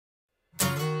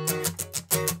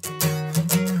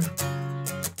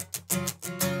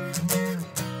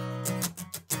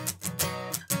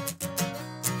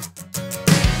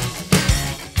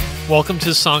Welcome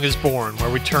to Song is Born, where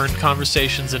we turn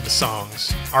conversations into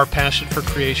songs. Our passion for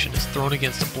creation is thrown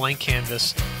against a blank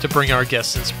canvas to bring our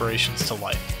guests' inspirations to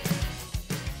life.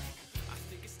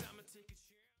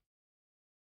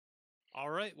 All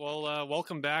right, well,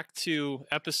 welcome back to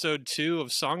episode 2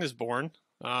 of Song is Born.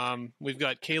 We've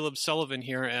got Caleb Sullivan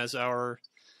here as our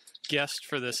guest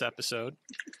for this episode.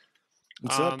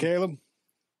 What's up, Caleb?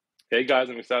 Hey guys,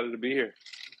 I'm excited to be here.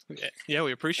 Yeah,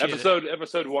 we appreciate it.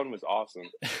 Episode 1 was awesome.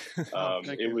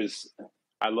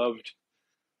 I loved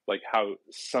like how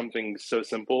something so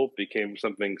simple became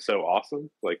something so awesome.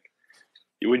 Like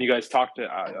when you guys talked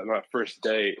on that first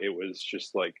day, it was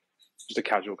just a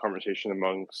casual conversation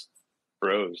amongst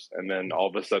bros, and then all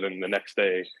of a sudden the next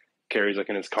day, Carrie's like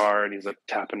in his car and he's like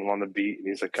tapping on the beat and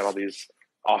he's like got all these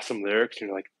awesome lyrics and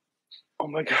you're like, oh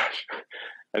my gosh!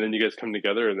 And then you guys come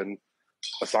together and then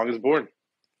a song is born.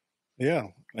 Yeah,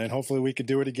 and hopefully we could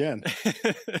do it again.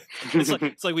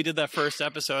 It's like we did that first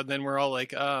episode, and then we're all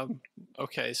like,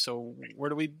 okay, so what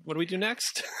do we do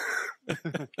next?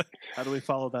 How do we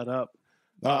follow that up?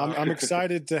 I'm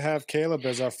excited to have Caleb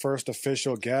as our first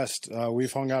official guest.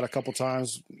 We've hung out a couple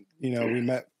times. We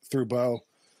met through Bo,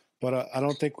 but I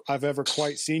don't think I've ever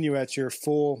quite seen you at your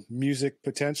full music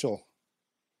potential.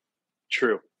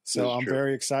 True. So I'm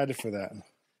very excited for that.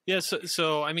 Yeah,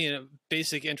 so I mean, a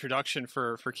basic introduction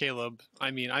for Caleb. I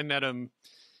mean, I met him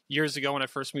years ago when I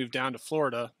first moved down to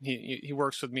Florida. He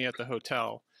works with me at the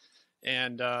hotel,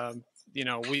 and I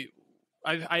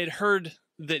had heard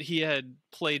that he had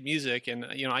played music, and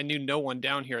I knew no one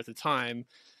down here at the time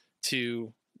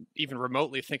to even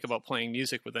remotely think about playing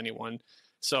music with anyone.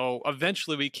 So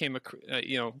eventually we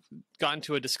got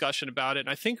into a discussion about it, and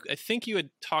I think you had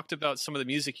talked about some of the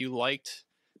music you liked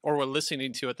or were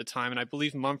listening to at the time, and I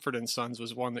believe Mumford and Sons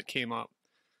was one that came up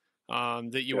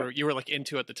that you were like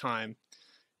into at the time,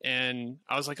 and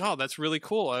I was like, oh, that's really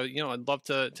cool. I'd love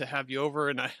to have you over,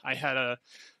 and I had a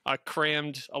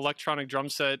crammed electronic drum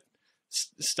set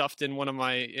stuffed in one of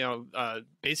my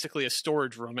basically a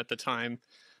storage room at the time.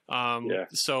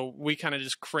 So we kind of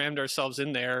just crammed ourselves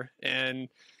in there, and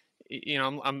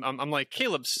I'm like,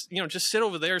 Caleb, just sit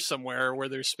over there somewhere where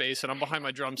there's space, and I'm behind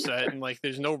my drum set, and like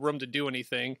there's no room to do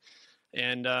anything,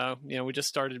 and we just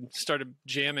started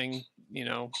jamming,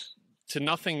 to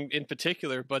nothing in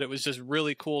particular, but it was just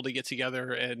really cool to get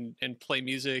together and play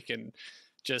music and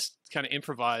just kind of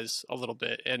improvise a little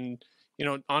bit. And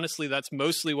honestly, that's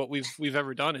mostly what we've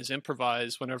ever done is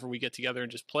improvise whenever we get together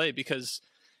and just play, because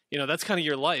that's kind of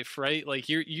your life, right? Like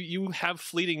you have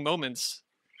fleeting moments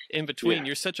in between. Yeah.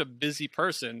 You're such a busy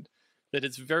person that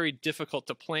it's very difficult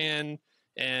to plan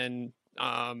and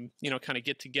kind of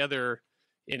get together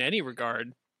in any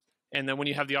regard. And then when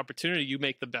you have the opportunity, you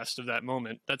make the best of that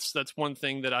moment. That's one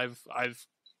thing that I've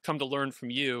come to learn from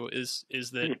you is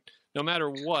that no matter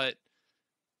what.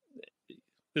 It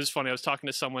was funny. I was talking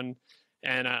to someone,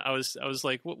 and I was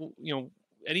like,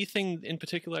 anything in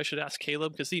particular I should ask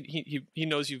Caleb, because he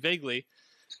knows you vaguely.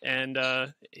 And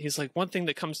he's like, one thing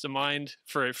that comes to mind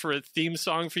for a theme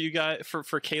song for you guys,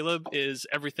 for Caleb, is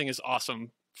Everything is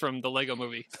Awesome from the Lego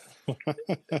Movie.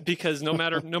 Because no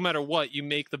matter what, you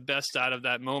make the best out of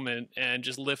that moment and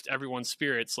just lift everyone's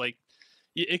spirits. Like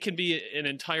it can be an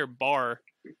entire bar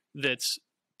that's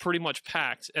pretty much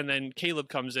packed, and then Caleb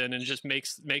comes in and just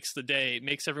makes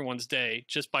everyone's day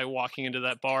just by walking into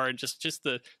that bar, and just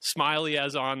the smile he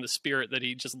has on, the spirit that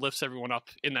he just lifts everyone up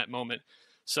in that moment.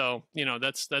 So,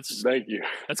 that's thank you.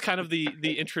 That's kind of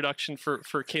the introduction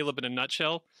for Caleb in a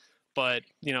nutshell. But,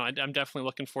 I'm definitely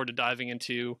looking forward to diving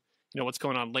into, what's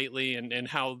going on lately and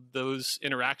how those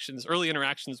early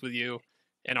interactions with you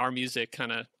and our music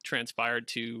kind of transpired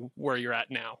to where you're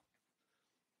at now.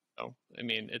 So, I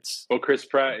mean, Chris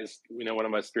Pratt is, one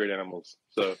of my spirit animals.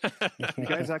 So you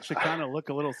guys actually kind of look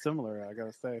a little similar, I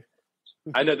gotta say.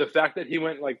 I know the fact that he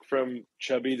went from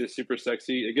chubby to super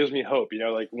sexy, it gives me hope,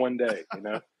 one day,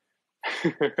 Yeah.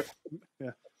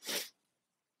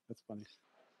 That's funny.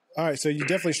 All right. So you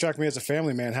definitely struck me as a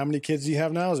family man. How many kids do you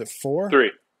have now? Is it 4?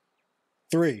 3.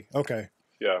 3. Okay.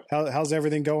 Yeah. How's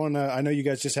everything going? I know you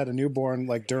guys just had a newborn,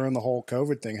 like during the whole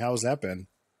COVID thing. How's that been?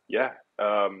 Yeah.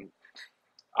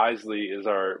 Isley is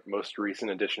our most recent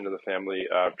addition to the family.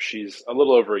 She's a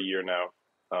little over a year now.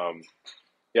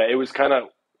 It was kind of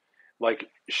like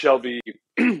Shelby,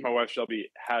 my wife Shelby,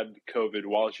 had COVID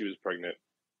while she was pregnant.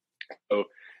 So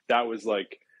that was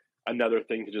like another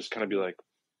thing to just kind of be like,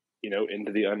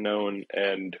 into the unknown,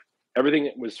 and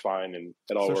everything was fine and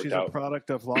it all worked out. So she's a product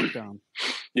of lockdown.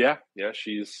 Yeah.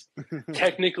 She's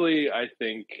technically, I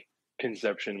think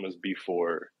conception was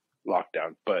before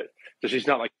lockdown, but so she's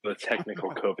not like the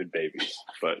technical COVID babies,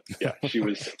 but yeah, she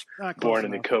was born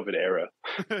in the COVID era.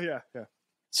 Yeah.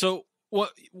 So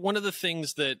one of the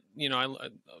things that, you know,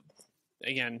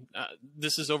 again,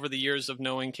 this is over the years of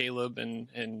knowing Caleb,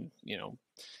 and you know,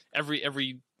 every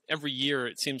year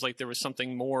it seems like there was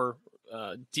something more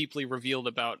deeply revealed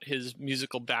about his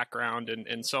musical background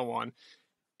and so on.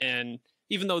 And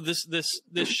even though this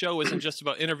show isn't just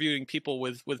about interviewing people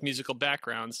with musical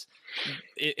backgrounds,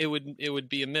 it would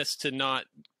be amiss to not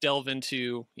delve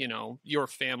into, you know, your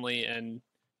family and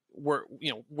where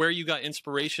you got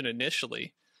inspiration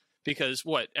initially, because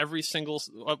every single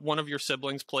one of your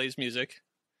siblings plays music.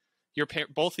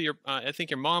 Both of your I think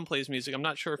your mom plays music. I'm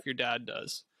not sure if your dad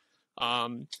does.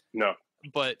 No.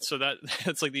 But so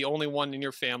that's like the only one in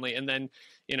your family. And then,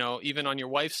 you know, even on your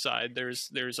wife's side,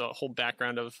 there's a whole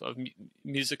background of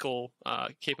musical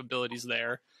capabilities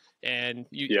there. And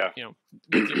you know,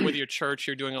 with your church,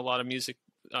 you're doing a lot of music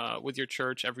with your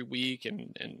church every week,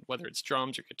 and whether it's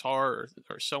drums or guitar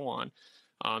or so on,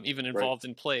 even involved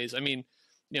in plays. I mean,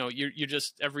 you know, you're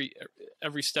just every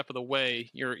step of the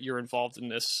way you're involved in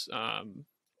this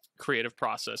creative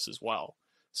process as well.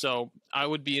 So I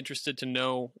would be interested to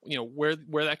know, you know, where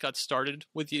that got started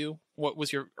with you. What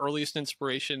was your earliest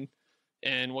inspiration,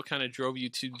 and what kind of drove you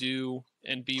to do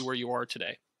and be where you are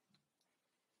today?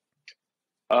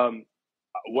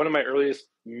 One of my earliest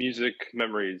music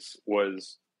memories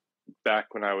was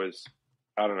back when I was,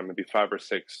 I don't know, maybe 5 or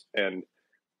 6, and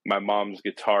my mom's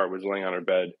guitar was laying on her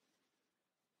bed,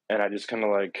 and I just kind of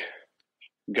like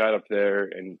got up there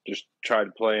and just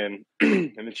tried playing,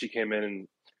 and then she came in and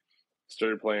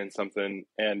started playing something,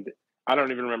 and I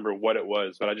don't even remember what it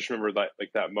was, but I just remember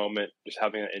that moment, just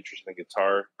having that interest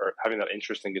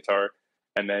in guitar,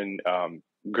 and then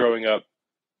growing up,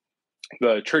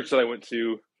 the church that I went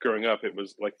to growing up, it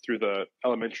was like through the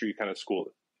elementary kind of school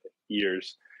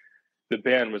years. The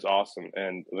band was awesome,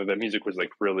 and the music was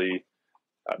like really,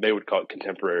 they would call it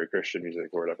contemporary Christian music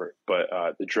or whatever, but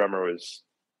the drummer was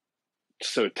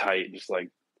so tight, just like,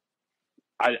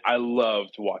 I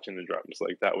loved watching the drums.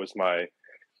 Like that was my,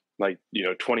 like, you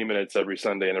know, 20 minutes every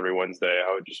Sunday and every Wednesday,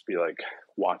 I would just be like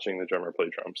watching the drummer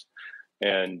play drums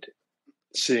and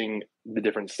seeing the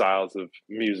different styles of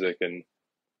music. And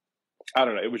I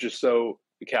don't know, it was just so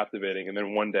captivating. And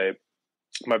then one day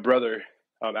my brother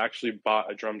actually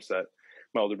bought a drum set,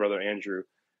 my older brother, Andrew,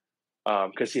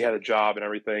 because he had a job and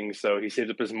everything. So he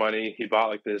saved up his money. He bought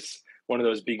like one of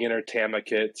those beginner Tama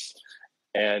kits,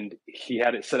 and he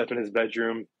had it set up in his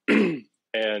bedroom.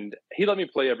 And he let me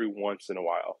play every once in a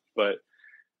while, but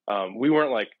we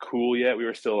weren't like cool yet. We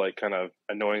were still like kind of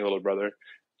annoying little brother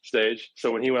stage.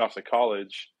 So when he went off to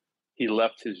college, he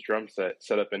left his drum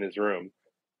set up in his room,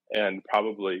 and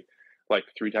probably like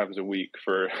 3 times a week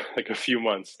for like a few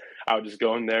months, I would just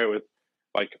go in there with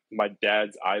like my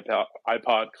dad's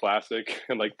iPod Classic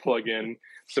and like plug in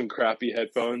some crappy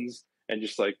headphones and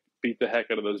just like beat the heck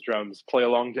out of those drums, play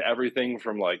along to everything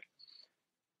from like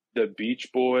the Beach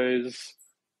Boys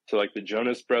to like the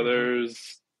Jonas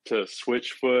Brothers to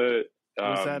Switchfoot.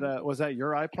 Was that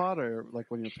your iPod, or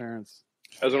like one of your parents?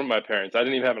 That was one of my parents. I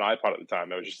didn't even have an iPod at the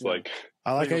time. I was just like,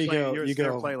 I like how you go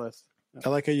playlist. I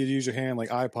like how you use your hand like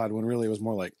iPod when really it was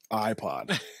more like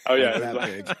iPod. Oh yeah,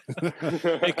 like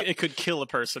that big. It could kill a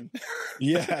person.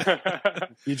 Yeah,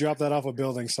 you drop that off a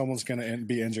building, someone's gonna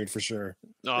be injured for sure.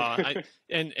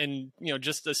 And you know,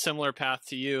 just a similar path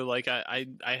to you. Like I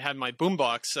had my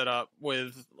boombox set up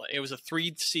with, it was a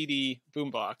 3 CD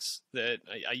boombox that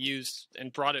I used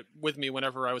and brought it with me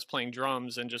whenever I was playing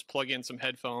drums, and just plug in some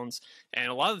headphones.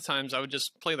 And a lot of the times I would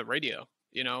just play the radio,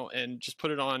 you know, and just put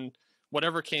it on.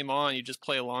 Whatever came on, you just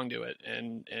play along to it.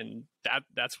 And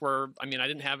that's where, I mean, I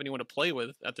didn't have anyone to play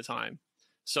with at the time.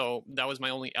 So that was my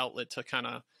only outlet to kind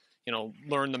of, you know,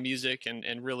 learn the music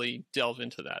and really delve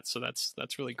into that. So that's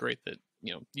really great that,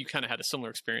 you know, you kind of had a similar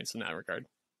experience in that regard.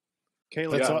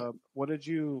 Caleb, what did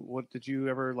you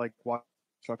ever like watch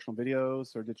instructional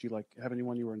videos, or did you like have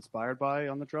anyone you were inspired by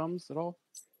on the drums at all?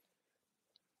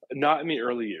 Not in the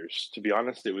early years, to be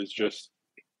honest. It was just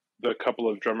the couple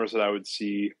of drummers that I would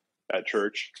see at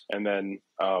church, and then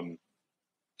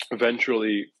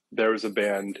eventually there was a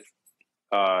band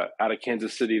out of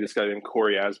Kansas City, this guy named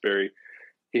Corey Asbury.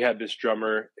 He had this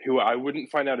drummer who I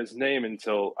wouldn't find out his name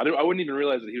until I wouldn't even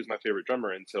realize that he was my favorite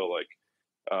drummer until like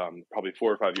probably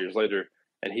 4 or 5 years later.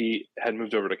 And he had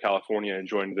moved over to California and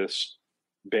joined this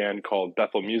band called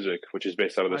Bethel Music, which is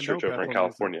based out of this church over in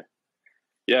California.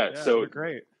 Yeah, so they're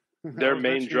great. Their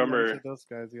main drummer, those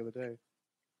guys the other day.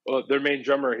 Well, their main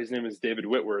drummer, his name is David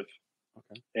Whitworth.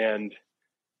 Okay. And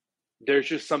there's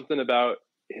just something about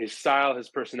his style, his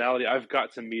personality. I've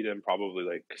got to meet him probably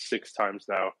like 6 times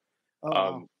now. Oh,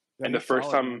 wow. Yeah, And the he's first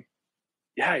solid, time, man.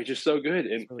 yeah, he's just so good.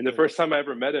 And, really and the good. first time I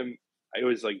ever met him, I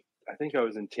was like, I think I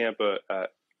was in Tampa at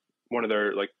one of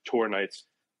their like tour nights,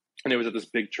 and it was at this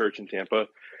big church in Tampa.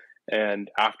 And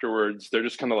afterwards, they're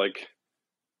just kind of like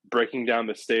breaking down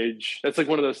the stage. That's like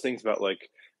one of those things about like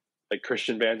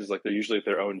Christian bands is like they're usually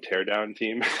their own teardown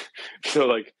team. So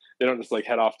like they don't just like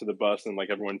head off to the bus and like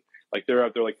everyone like they're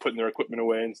out there like putting their equipment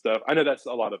away and stuff. I know that's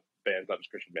a lot of bands, not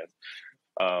just Christian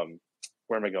bands.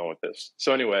 Where am I going with this?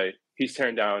 So anyway, he's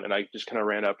tearing down, and I just kind of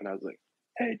ran up and I was like,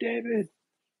 "Hey, David,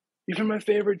 you've been my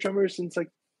favorite drummer since like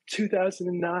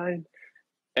 2009."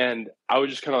 And I was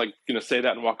just kind of like gonna say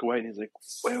that and walk away, and he's like,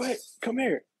 wait, come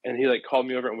here. And he like called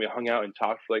me over, and we hung out and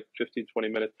talked for like 15, 20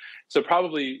 minutes. So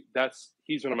probably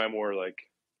he's one of my more like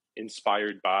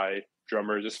inspired by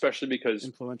drummers, especially because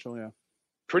Influential, yeah.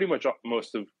 pretty much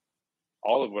most of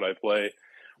all of what I play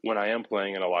when I am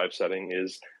playing in a live setting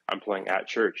is I'm playing at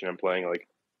church, and I'm playing like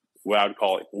what I would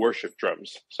call like worship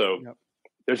drums. So Yep.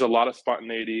 there's a lot of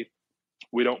spontaneity.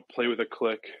 We don't play with a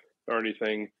click or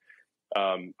anything.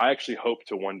 I actually hope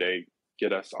to one day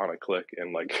get us on a click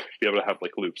and like be able to have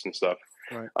like loops and stuff.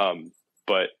 Right.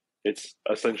 But it's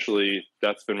essentially,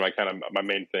 that's been my kind of my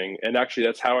main thing. And actually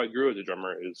that's how I grew as a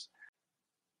drummer is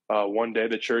one day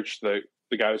the church, the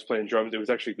guy who was playing drums, it was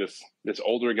actually this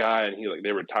older guy, and he like,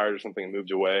 they retired or something and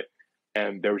moved away,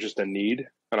 and there was just a need,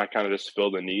 and I kind of just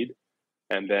filled a need.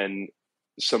 And then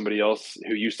somebody else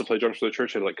who used to play drums for the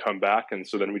church had like come back. And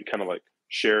so then we'd kind of like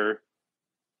share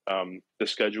the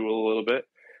schedule a little bit.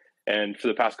 And for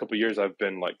the past couple of years, I've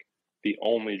been like the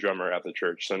only drummer at the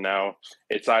church. So now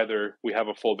it's either we have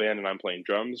a full band and I'm playing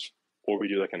drums, or we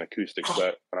do like an acoustic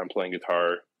set and I'm playing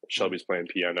guitar. Shelby's playing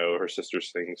piano, her sister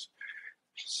sings.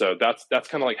 So that's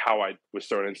kind of like how I was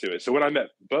thrown into it. So when I met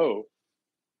Bo,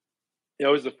 it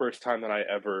was the first time that I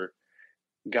ever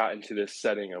got into this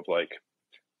setting of like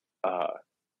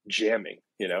jamming,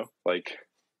 you know, like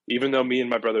even though me and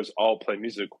my brothers all play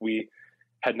music, we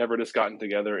had never just gotten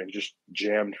together and just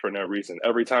jammed for no reason.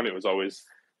 Every time it was always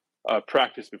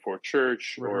practice before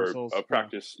church Rehearsals, or a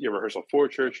practice, rehearsal for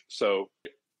church. So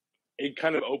it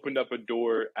kind of opened up a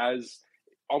door, as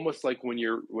almost like when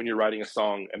you're writing a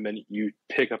song and then you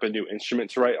pick up a new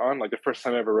instrument to write on. Like the first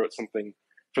time I ever wrote something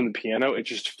from the piano, it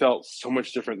just felt so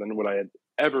much different than what I had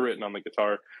ever written on the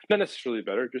guitar. Not necessarily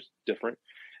better, just different.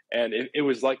 And it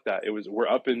was like that. It was, we're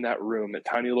up in that room, that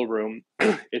tiny little room.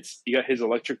 You got his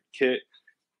electric kit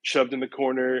shoved in the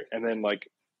corner, and then like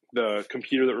the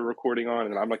computer that we're recording on,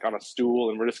 and I'm like on a stool,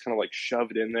 and we're just kind of like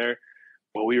shoved in there.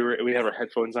 But we have our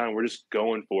headphones on, we're just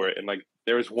going for it. And like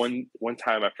there was one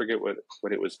time, I forget what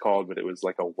it was called, but it was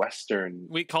like a Western.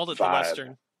 We called it vibe. the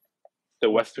Western. The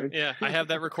Western? Yeah, I have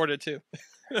that recorded too.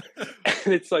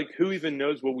 And it's like, who even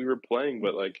knows what we were playing?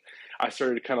 But like I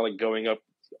started kind of like going up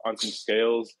on some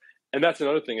scales. And that's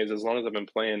another thing, is as long as I've been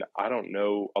playing, I don't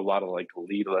know a lot of like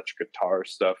lead electric guitar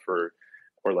stuff, or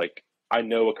like I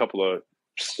know a couple of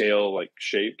scale like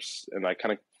shapes, and I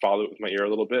kind of follow it with my ear a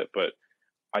little bit, but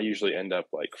I usually end up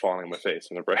like falling on my face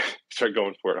whenever I start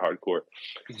going for it hardcore.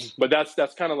 But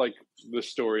that's kind of like the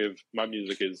story of my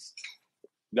music, is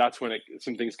that's when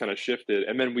some things kind of shifted.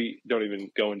 And then we don't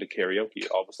even go into karaoke.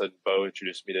 All of a sudden Bo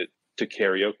introduced me to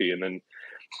karaoke, and then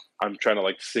I'm trying to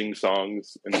like sing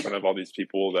songs in front of all these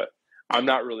people that I'm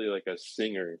not really like a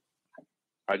singer.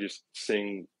 I just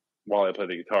sing while I play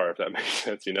the guitar, if that makes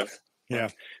sense, you know? Yeah.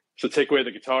 So take away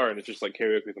the guitar and it's just like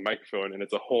karaoke with a microphone, and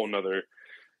it's a whole nother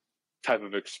type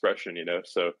of expression, you know?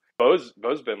 So Bo's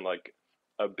been like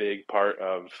a big part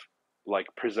of like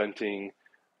presenting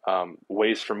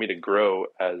ways for me to grow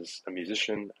as a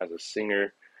musician, as a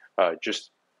singer. I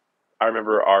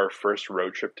remember our first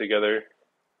road trip together.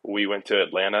 We went to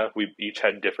Atlanta. We each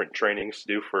had different trainings to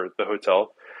do for the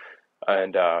hotel.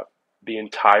 And the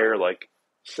entire like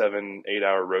 7-8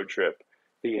 hour road trip,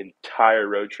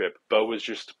 Bo was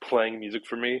just playing music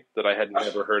for me that I had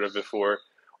never heard of before,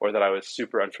 or that I was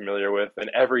super unfamiliar with. And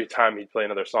every time he'd play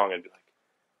another song, I'd be like,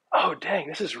 oh, dang,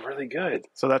 this is really good.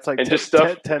 So that's like and just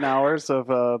stuff, 10 hours of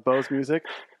Bo's music?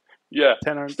 Yeah.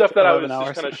 10 or stuff that I was hours.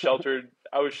 just kind of sheltered.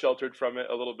 I was sheltered from it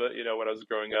a little bit, you know, when I was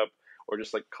growing up, or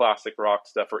just like classic rock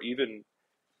stuff, or even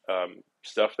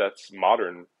stuff that's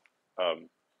modern. It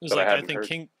was like, I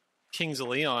think Kings of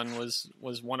Leon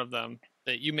was one of them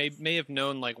that you may have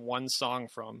known like one song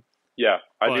from. Yeah,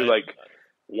 I knew like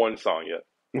one song yet.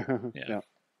 Yeah.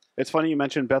 It's funny you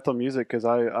mentioned Bethel Music, because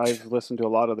I've listened to a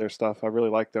lot of their stuff. I really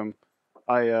like them.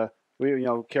 Carrie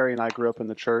and I grew up in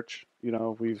the church. You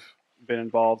know, we've been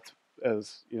involved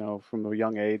as, you know, from a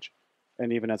young age.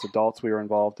 and even as adults, we were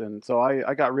involved. And so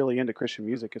I got really into Christian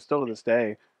music. And still to this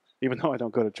day, even though I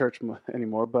don't go to church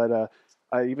anymore, but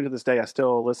even to this day, I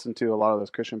still listen to a lot of those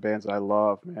Christian bands that I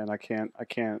love. Man, I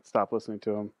can't stop listening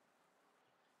to them.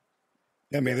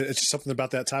 Yeah, I mean, it's just something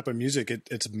about that type of music.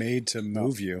 It's made to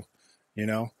move you, you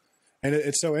know? And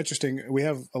it's so interesting. We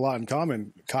have a lot in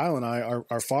common. Kyle and I,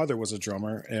 our father was a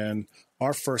drummer, and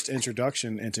our first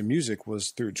introduction into music was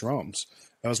through drums.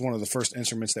 That was one of the first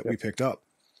instruments that we picked up.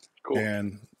 Cool.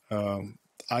 And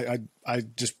I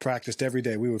just practiced every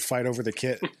day. We would fight over the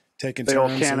kit, taking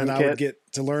turns, and then I would get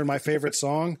to learn my favorite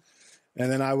song.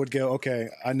 And then I would go, okay,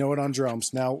 I know it on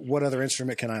drums. Now, what other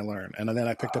instrument can I learn? And then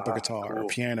I picked up a guitar or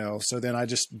piano. So then I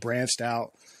just branched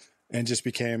out and just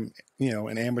became,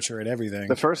 an amateur at everything.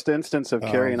 The first instance of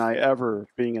Carrie and I ever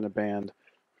being in a band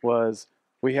was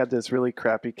we had this really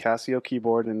crappy Casio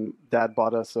keyboard, and Dad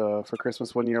bought us for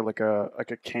Christmas one year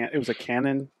it was a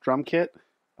Canon drum kit.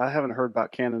 I haven't heard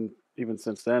about Canon even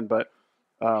since then, but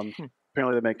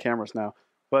apparently they make cameras now.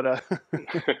 But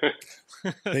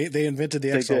they invented the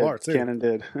XLR too. Canon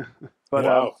did. But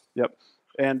wow. Yep.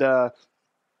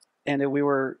 And we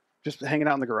were just hanging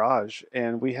out in the garage,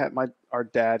 and we had our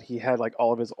dad. He had like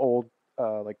all of his old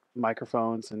like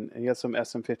microphones, and he had some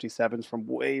SM57s from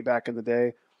way back in the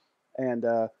day, and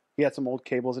he had some old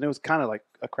cables, and it was kind of like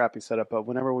a crappy setup. But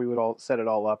whenever we would all set it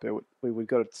all up, we would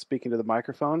go to speak into the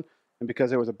microphone, and because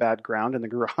there was a bad ground in the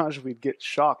garage, we'd get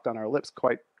shocked on our lips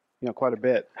quite a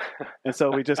bit. And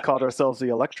so we just called ourselves the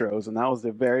Electros, and that was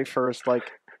the very first like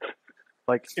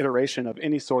iteration of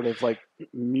any sort of like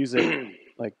music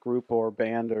like group or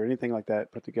band or anything like that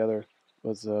put together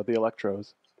was the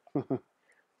Electros.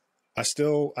 I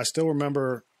still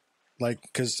remember, like,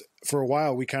 because for a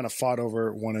while we kind of fought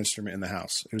over one instrument in the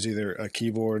house. It was either a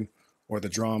keyboard or the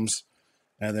drums,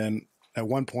 and then at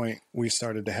one point we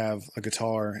started to have a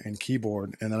guitar and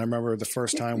keyboard. And then I remember the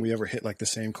first time we ever hit like the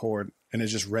same chord, and it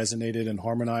just resonated and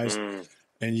harmonized,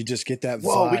 and you just get that vibe.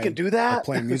 Whoa, we can do that? Of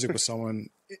playing music with someone.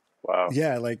 Wow.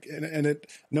 Yeah, like, and it,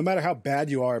 no matter how bad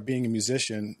you are at being a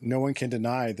musician, no one can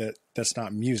deny that that's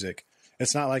not music.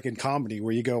 It's not like in comedy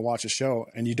where you go watch a show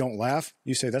and you don't laugh.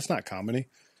 You say, that's not comedy.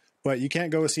 But you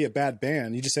can't go see a bad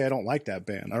band. You just say, I don't like that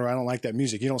band, or I don't like that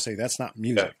music. You don't say, that's not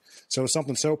music. Yeah. So it's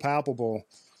something so palpable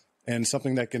and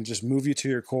something that can just move you to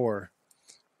your core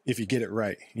if you get it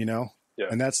right, Yeah.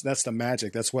 And that's the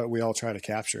magic. That's what we all try to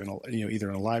capture in either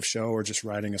in a live show or just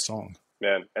writing a song.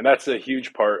 Man, and that's a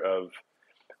huge part of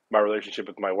my relationship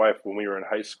with my wife. When we were in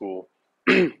high school,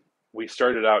 we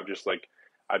started out just like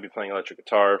I'd be playing electric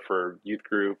guitar for youth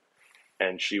group,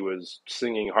 and she was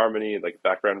singing harmony, like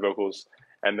background vocals.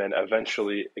 And then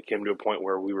eventually it came to a point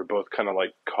where we were both kind of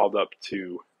like called up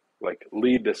to like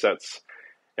lead the sets,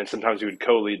 and sometimes we would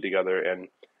co-lead together. And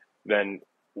then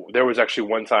there was actually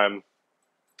one time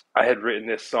I had written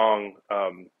this song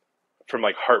from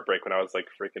like Heartbreak when I was like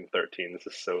freaking 13. This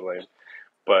is so lame.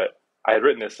 But I had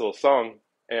written this little song,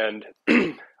 and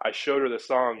I showed her the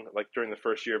song like during the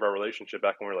first year of our relationship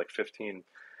back when we were like 15.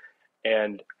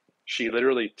 And she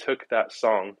literally took that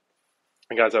song,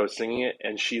 and as I was singing it,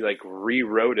 and she like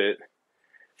rewrote it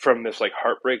from this like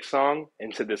heartbreak song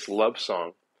into this love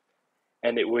song.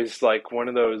 And it was like one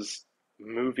of those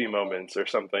movie moments or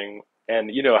something.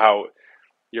 And you know how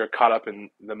you're caught up in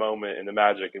the moment and the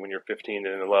magic, and when you're 15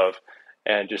 and in love,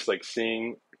 and just like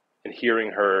seeing and hearing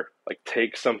her like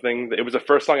take something. It was the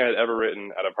first song I had ever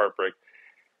written out of heartbreak.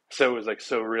 So it was like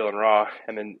so real and raw,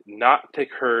 and then not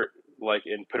take her like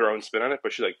and put her own spin on it,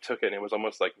 but she like took it, and it was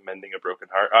almost like mending a broken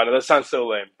heart. I know that sounds so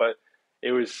lame, but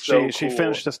it was so cool. She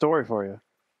finished the story for you.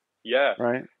 Yeah.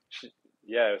 Right?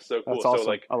 Yeah, it was so cool. That's awesome. So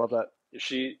like I love that.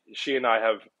 She and I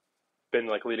have been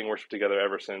like leading worship together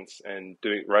ever since, and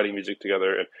writing music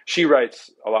together. And she writes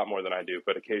a lot more than I do,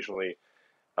 but occasionally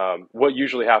what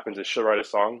usually happens is she'll write a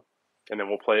song, and then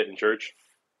we'll play it in church,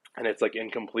 and it's like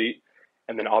incomplete,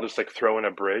 and then I'll just like throw in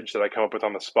a bridge that I come up with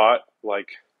on the spot, like,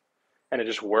 and it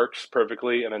just works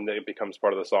perfectly, and then it becomes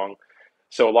part of the song.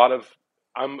 So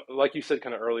I'm like you said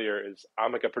kind of earlier, is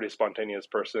I'm like a pretty spontaneous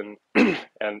person,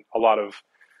 and a lot of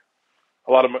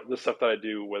the stuff that I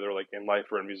do, whether like in life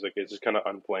or in music, is just kind of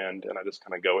unplanned, and I just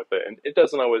kind of go with it, and it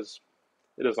doesn't always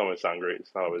sound great.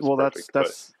 It's not always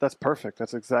perfect. That's perfect.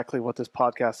 That's exactly what this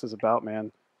podcast is about,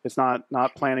 man. It's not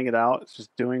planning it out. It's just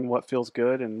doing what feels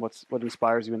good and what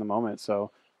inspires you in the moment.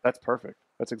 So that's perfect.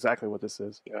 That's exactly what this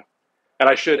is. Yeah. And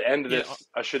I should end this. Yeah.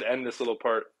 I should end this little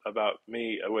part about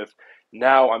me with,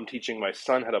 now I'm teaching my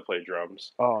son how to play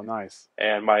drums. Oh, nice.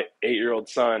 And my 8-year-old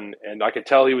son, and I could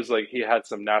tell he had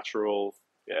some natural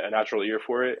ear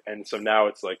for it. And so now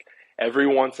it's like every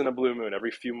once in a blue moon,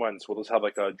 every few months, we'll just have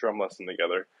like a drum lesson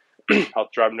together. I'll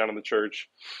drive him down to the church,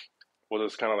 we'll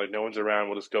just kind of like, no one's around,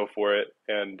 we'll just go for it.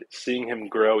 And seeing him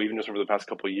grow, even just over the past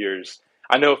couple of years,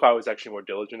 I know if I was actually more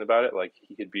diligent about it, like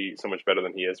he could be so much better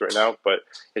than he is right now. But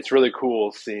it's really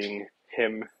cool seeing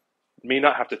him, me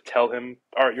not have to tell him,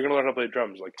 all right, you're gonna learn how to play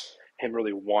drums, like him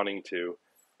really wanting to.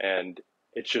 And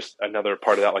it's just another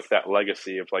part of that, like that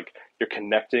legacy of like you're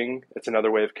connecting. It's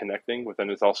another way of connecting, but then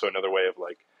it's also another way of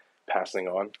like passing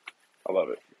on. I love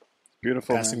it.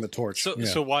 Beautiful. Passing Man. the torch. So, Yeah.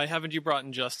 so why haven't you brought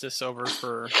Injustice over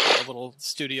for a little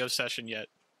studio session yet?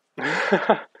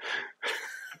 I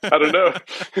don't know.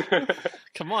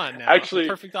 Come on now. Actually,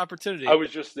 Perfect opportunity. I was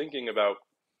just thinking about,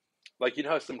 like, you know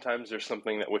how sometimes there's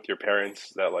something that with your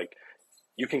parents that like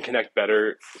you can connect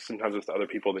better sometimes with other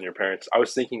people than your parents. I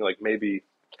was thinking like maybe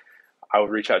I would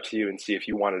reach out to you and see if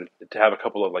you wanted to have a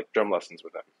couple of like drum lessons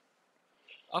with them.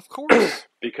 Of course.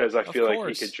 Because I feel like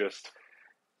he could just,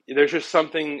 there's just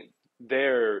something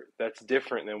there that's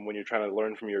different than when you're trying to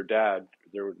learn from your dad.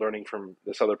 They're learning from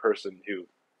this other person who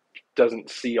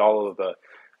doesn't see all of the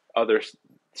other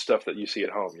stuff that you see at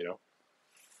home, you know?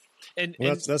 And,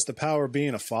 Well, that's the power of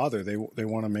being a father. They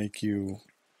want to make you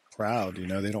proud. You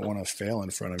know, they don't want to fail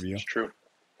in front of you. It's true.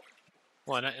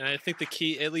 well, and I think the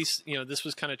key, at least, this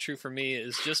was kind of true for me,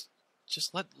 is just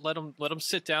let them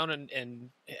sit down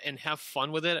and have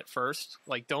fun with it at first.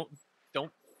 Like don't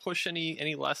push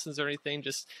any lessons or anything.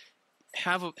 Just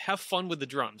have fun with the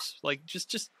drums. Like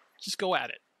just go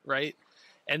at it, right?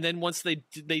 And then once they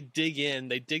dig in,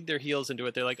 they dig their heels into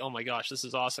it. They're like, oh my gosh, this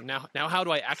is awesome. Now how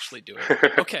do I actually do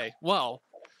it? Okay, well,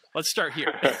 let's start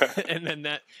here.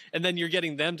 and then you're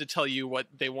getting them to tell you what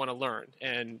they want to learn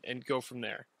and go from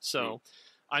there. So,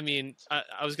 I mean,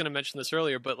 I was going to mention this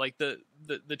earlier, but like the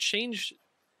change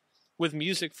with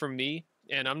music for me,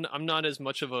 and I'm not as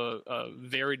much of a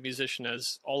varied musician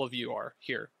as all of you are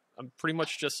here. I'm pretty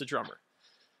much just a drummer.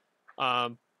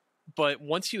 But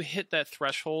once you hit that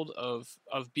threshold of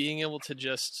being able to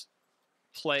just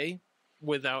play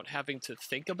without having to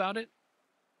think about it,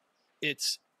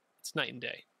 it's night and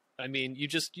day. I mean, you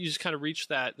just kind of reach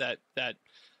that,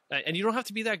 and you don't have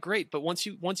to be that great, but once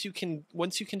you can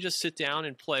just sit down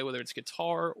and play, whether it's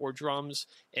guitar or drums,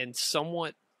 and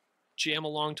somewhat jam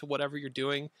along to whatever you're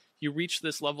doing, you reach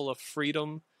this level of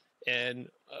freedom and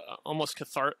almost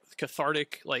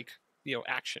cathartic, like,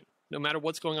 action. No matter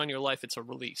what's going on in your life, it's a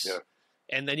release. Yeah.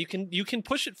 And then you can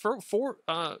push it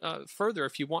further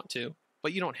if you want to,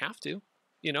 but you don't have to.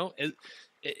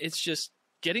 It's just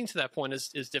getting to that point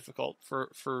is difficult for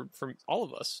all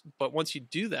of us. But once you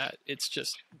do that, it's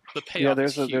just the payoff. Yeah,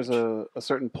 there's is huge. a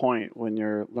certain point when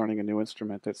you're learning a new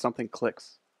instrument that something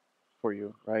clicks for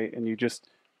you, right? And you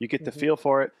get the feel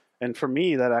for it. And for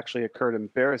me, that actually occurred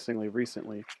embarrassingly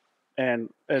recently. And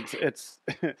it's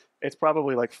it's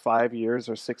probably like 5 years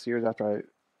or 6 years after I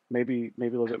maybe a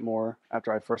little bit more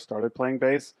after I first started playing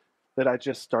bass, that I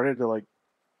just started to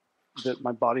that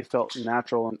my body felt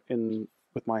natural in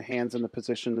with my hands in the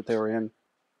position that they were in,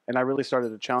 and I really started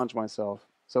to challenge myself.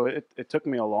 So it took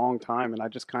me a long time, and I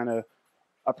just I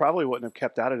probably wouldn't have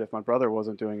kept at it if my brother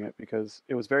wasn't doing it, because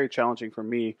it was very challenging for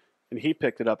me, and he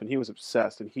picked it up and he was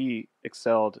obsessed and he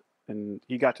excelled and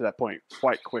he got to that point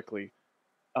quite quickly.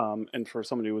 And for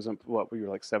somebody who was in we were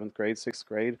like 7th grade, 6th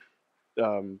grade,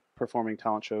 performing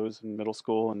talent shows in middle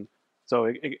school, and so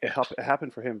it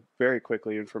happened for him very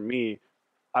quickly. And for me,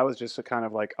 I was just kind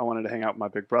of like, I wanted to hang out with my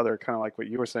big brother, kind of like what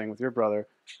you were saying with your brother.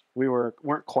 We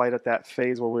weren't quite at that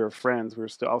phase where we were friends.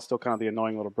 I was still kind of the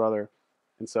annoying little brother,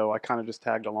 and so I kind of just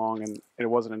tagged along. And it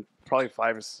wasn't in probably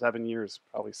 5 or 7 years,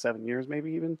 probably 7 years,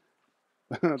 maybe even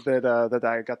that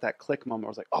I got that click moment. I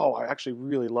was like, oh, I actually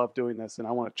really love doing this, and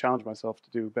I want to challenge myself to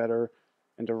do better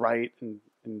and to write and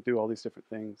do all these different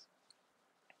things.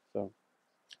 So, well,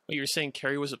 you were saying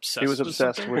Kerry was obsessed. He was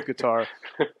obsessed with guitar.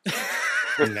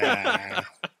 Nah,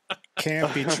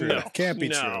 can't be true. No. Can't be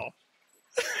No.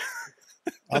 true.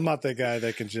 I'm not the guy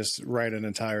that can just write an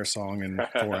entire song in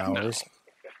 4 hours.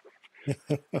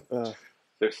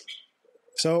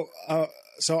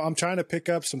 So I'm trying to pick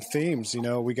up some themes.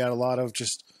 We got a lot of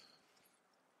just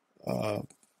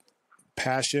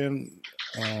passion.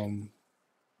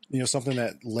 Something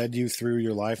that led you through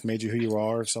your life, made you who you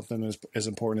are. Something as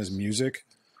important as music,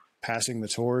 passing the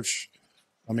torch.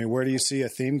 I mean, where do you see a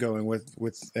theme going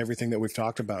with everything that we've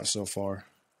talked about so far?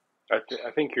 I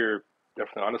think you're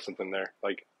definitely onto something there.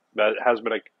 Like, that has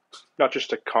been not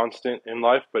just a constant in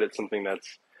life, but it's something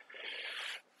that's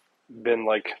been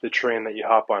like the train that you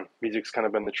hop on. Music's kind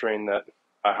of been the train that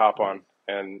I hop on,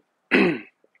 and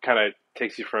kind of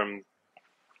takes you from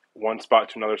one spot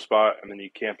to another spot, and then you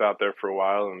camp out there for a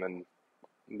while, and then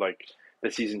like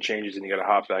the season changes and you got to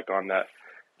hop back on that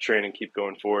train and keep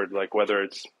going forward. Like, whether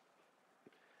it's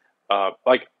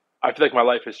like I feel like my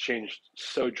life has changed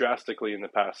so drastically in the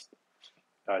past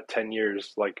 10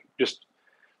 years. Like just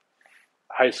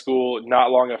high school,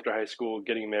 not long after high school,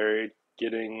 getting married,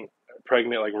 getting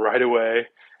pregnant like right away,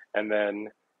 and then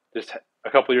just a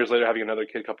couple of years later having another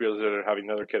kid, a couple of years later having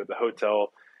another kid at the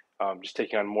hotel, just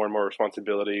taking on more and more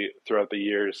responsibility throughout the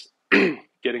years,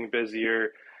 getting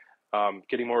busier,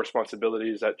 getting more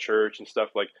responsibilities at church and stuff.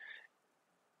 Like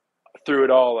through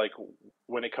it all, like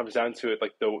when it comes down to it,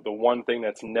 like the one thing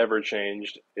that's never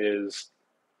changed is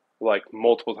like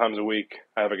multiple times a week,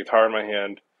 I have a guitar in my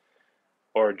hand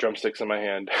or drumsticks in my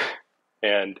hand,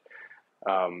 and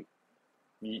um,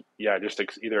 yeah, just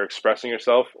either expressing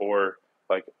yourself or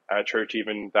like at church,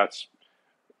 even that's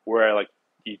where I like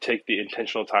you take the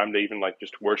intentional time to even like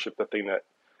just worship the thing that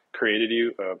created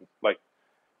you. Like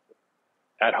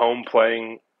at home,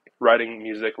 playing, writing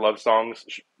music, love songs.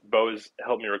 Bo has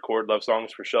helped me record love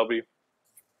songs for Shelby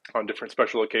on different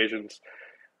special occasions,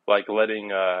 like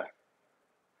letting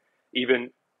even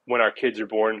when our kids are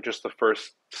born, just the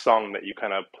first song that you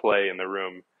kind of play in the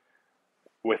room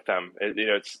with them.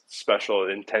 It's special,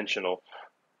 intentional.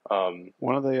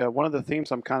 One of the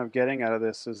themes I'm kind of getting out of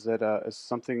this is that is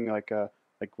something like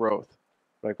growth,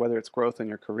 like whether it's growth in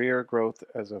your career, growth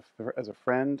as a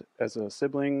friend, as a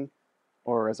sibling,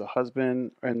 or as a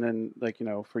husband, and then like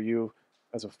for you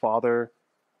as a father,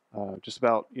 just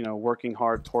about working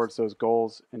hard towards those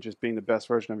goals and just being the best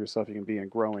version of yourself you can be, and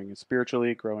growing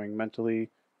spiritually, growing mentally,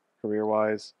 career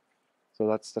wise. So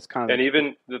that's kind of and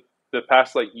even the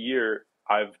past like year,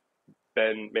 I've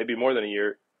been maybe more than a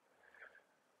year.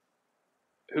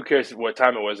 Who cares what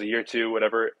time it was, a year, two,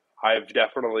 whatever. I've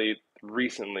definitely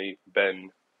recently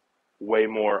been way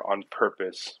more on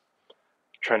purpose,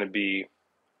 trying to be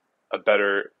a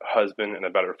better husband and a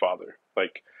better father.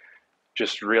 Like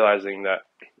just realizing that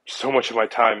so much of my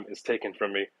time is taken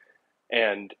from me.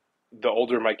 And the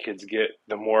older my kids get,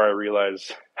 the more I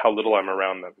realize how little I'm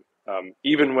around them.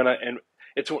 Even when and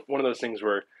it's one of those things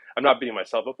where I'm not beating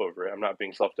myself up over it. I'm not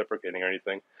being self-deprecating or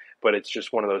anything, but it's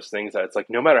just one of those things that it's like,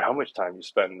 no matter how much time you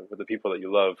spend with the people that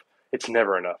you love, it's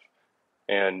never enough.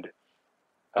 And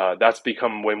that's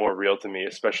become way more real to me,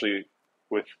 especially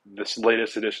with this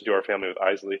latest addition to our family with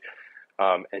Isley,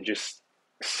 and just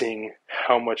seeing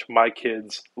how much my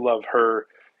kids love her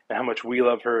and how much we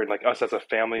love her, and like us as a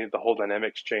family, the whole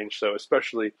dynamics changed. So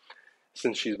especially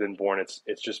since she's been born,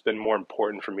 it's just been more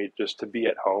important for me just to be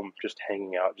at home, just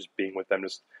hanging out, just being with them,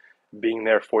 just being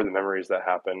there for the memories that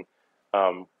happen.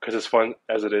 Because as fun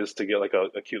as it is to get like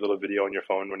a cute little video on your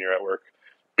phone when you're at work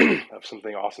of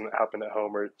something awesome that happened at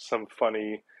home, or some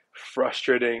funny,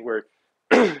 frustrating where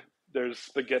there's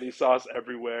spaghetti sauce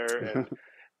everywhere, and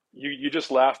you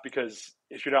just laugh because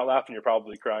if you're not laughing, you're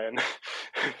probably crying.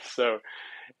 So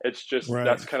it's just Right.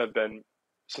 that's kind of been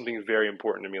something very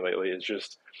important to me lately, is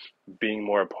just being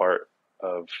more a part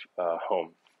of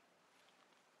home.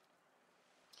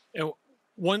 And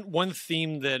one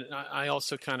theme that I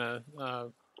also kind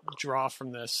of draw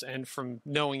from this and from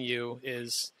knowing you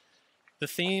is the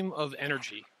theme of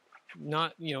energy.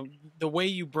 Not the way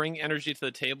you bring energy to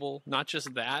the table, not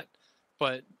just that,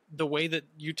 but the way that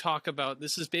you talk about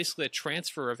this is basically a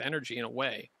transfer of energy in a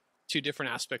way to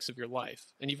different aspects of your life.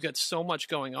 And you've got so much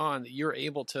going on that you're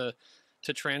able to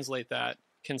translate that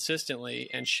consistently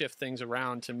and shift things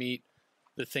around to meet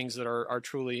the things that are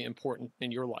truly important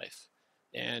in your life.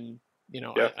 And,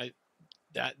 Yeah. I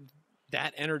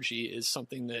that energy is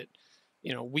something that,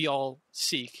 we all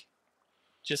seek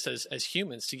just as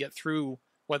humans to get through,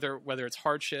 whether it's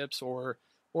hardships or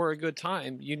a good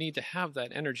time. You need to have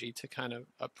that energy to kind of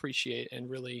appreciate and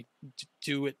really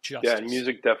do it justice. Yeah, and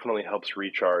music definitely helps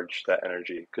recharge that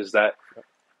energy, because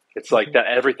it's like that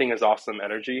everything is awesome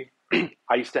energy.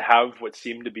 I used to have what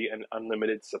seemed to be an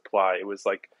unlimited supply. It was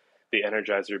like the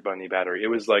Energizer Bunny battery. It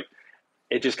was like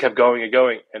it just kept going and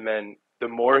going, and then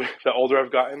the older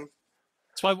I've gotten,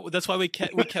 that's why we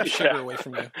kept sugar away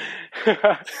from you.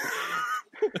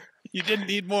 You didn't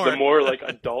need more. The more like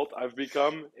adult I've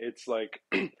become, it's like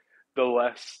the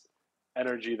less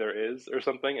energy there is or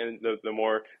something, and the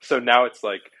more. So now it's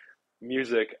like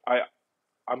music.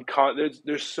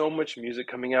 There's so much music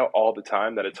coming out all the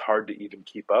time that it's hard to even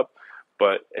keep up.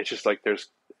 But it's just like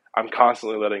I'm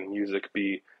constantly letting music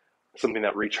be something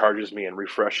that recharges me and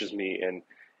refreshes me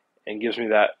and gives me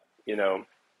that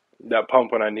that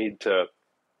pump when I need to.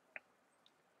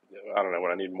 I don't know,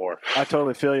 when I need more. I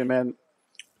totally feel you, man.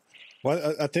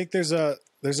 Well, I think there's a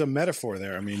metaphor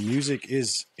there. I mean, music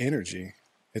is energy.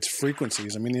 It's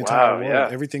frequencies. I mean, the entire world, yeah.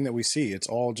 Everything that we see, it's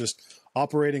all just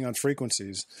operating on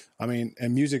frequencies. I mean,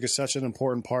 and music is such an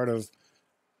important part of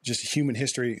just human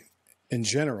history in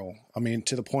general. I mean,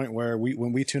 to the point where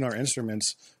when we tune our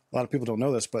instruments, a lot of people don't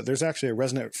know this, but there's actually a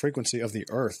resonant frequency of the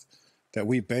earth that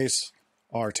we base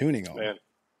our tuning on. Man.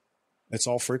 It's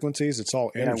all frequencies. It's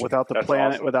all energy. Yeah, without the That's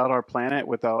planet, awesome. without our planet,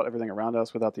 without everything around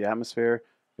us, without the atmosphere,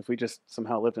 if we just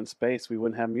somehow lived in space, we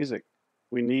wouldn't have music.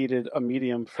 We needed a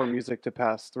medium for music to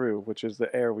pass through, which is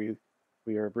the air we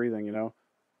are breathing, you know?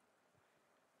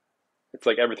 It's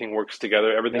like everything works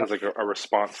together. Everything's Yep. like a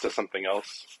response to something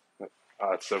else.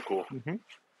 It's so cool. I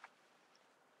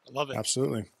love it.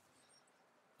 Absolutely.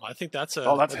 Well, I think that's a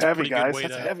that's a heavy, pretty guys. good way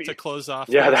That's heavy. to close off.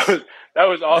 Yeah, this. that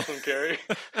was awesome, Carrie.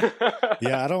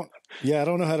 Yeah, I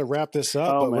don't know how to wrap this up,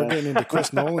 Oh, but we're man. getting into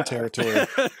Chris Nolan territory.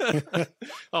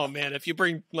 Oh man, if you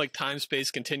bring like time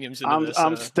space continuums into I'm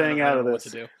this, staying I out don't of know what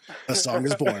this. to do. A Song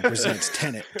is Born presents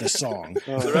Tenet, the song.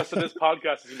 The rest of this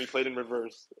podcast is gonna be played in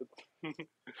reverse.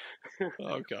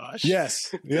 Oh gosh.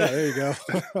 Yes. Yeah, there you go.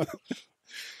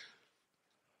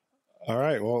 All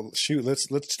right. Well, shoot, let's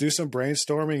do some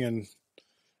brainstorming and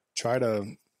try to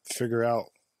figure out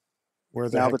where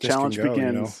the Now heck the this challenge can go,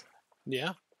 begins. you know?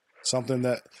 Yeah. Something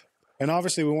that, and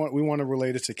obviously we want to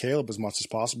relate it to Caleb as much as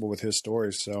possible with his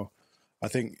stories. So I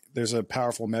think there's a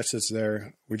powerful message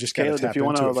there. We just got to Caleb, tap if you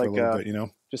into wanna, it for a like, little bit, you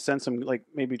know? Just send some, like,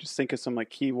 maybe just think of some, like,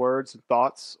 keywords,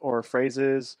 thoughts, or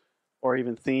phrases, or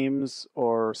even themes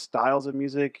or styles of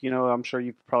music. You know, I'm sure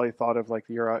you've probably thought of, like,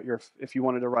 your if you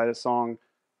wanted to write a song,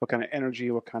 what kind of energy,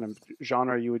 what kind of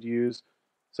genre you would use.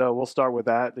 So we'll start with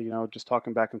that, you know, just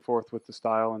talking back and forth with the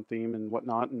style and theme and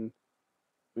whatnot, and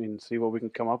see what we can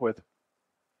come up with.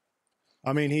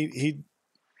 I mean, he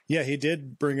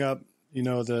did bring up, you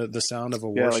know, the sound of a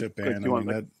Yeah, worship like band. you I want,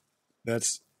 mean, like-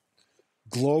 that's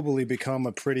globally become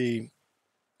a pretty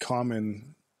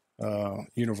common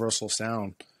universal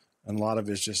sound, and a lot of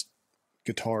it's just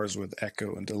guitars with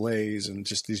echo and delays and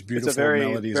just these beautiful It's a very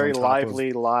melodies very on top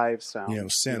lively live sound. you know,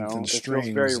 synth and it feels strings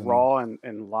very and- raw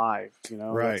and live. You know,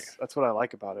 Right. That's what I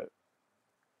like about it.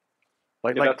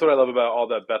 Like, Yeah, that's what I love about all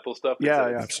that Bethel stuff. is Yeah, that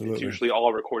yeah. it's Absolutely. usually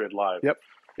all recorded live. Yep.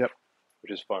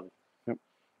 Which is fun. Yep.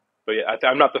 But yeah,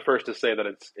 I'm not the first to say that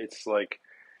it's like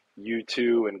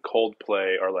U2 and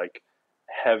Coldplay are like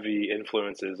heavy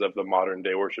influences of the modern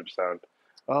day worship sound.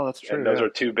 oh, that's true. And those yeah. are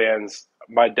two bands.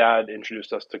 My dad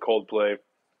introduced us to Coldplay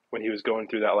when he was going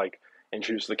through that, like,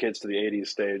 introduce the kids to the 80s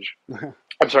stage.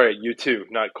 I'm sorry,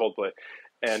 U2, not Coldplay.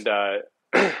 And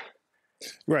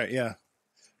Right. Yeah.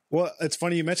 Well, it's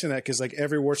funny you mentioned that because like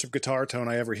every worship guitar tone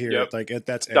I ever hear, Yep. like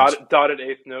that's edge. dotted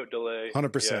eighth note delay.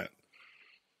 100%.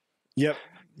 Yep.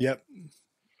 Yeah.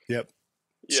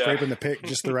 Scraping the pick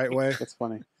just the right way. That's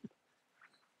funny.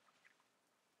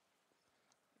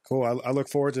 Cool. I look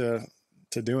forward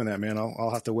to doing that, man.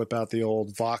 I'll have to whip out the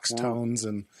old Vox Yeah. tones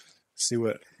and see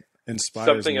what inspires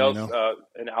Something me, else, you know?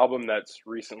 an album that's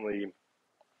recently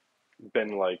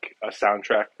been like a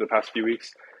soundtrack the past few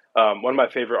weeks. One of my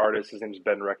favorite artists, his name is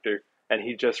Ben Rector, and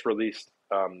he just released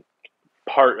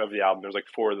part of the album. There's like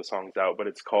 4 of the songs out, but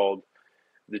it's called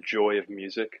The Joy of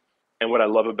Music. And what I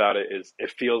love about it is it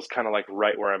feels kind of like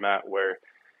right where I'm at, where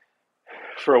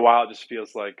for a while it just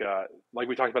feels like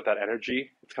we talked about that energy.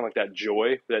 It's kind of like that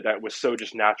joy that was so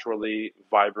just naturally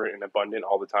vibrant and abundant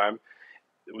all the time.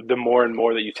 The more and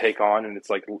more that you take on, and it's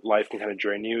like life can kind of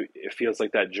drain you, it feels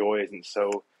like that joy isn't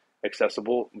so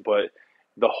accessible. But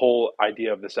the whole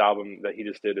idea of this album that he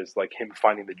just did is like him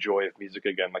finding the joy of music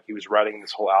again. Like he was writing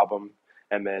this whole album,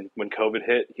 and then when COVID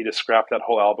hit, he just scrapped that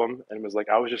whole album and was like,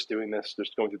 I was just doing this,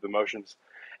 just going through the motions.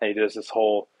 And he does this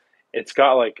whole, it's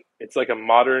like a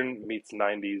modern meets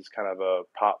 90s kind of a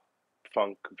pop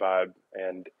funk vibe.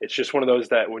 And it's just one of those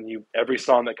that every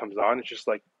song that comes on, it's just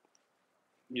like,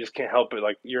 you just can't help it.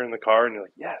 Like you're in the car and you're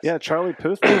like, yes. Yeah, Charlie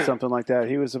Puth did something like that.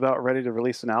 He was about ready to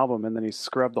release an album, and then he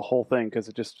scrubbed the whole thing because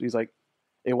he's like,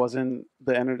 it wasn't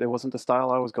the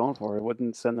style I was going for. It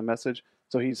wouldn't send the message,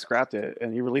 so he scrapped it,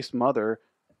 and he released Mother,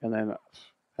 and then,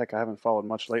 heck, I haven't followed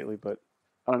much lately, but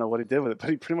I don't know what he did with it.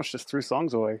 But he pretty much just threw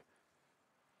songs away.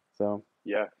 So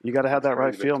Yeah. you got to have that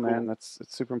right That's feel, cool. man. It's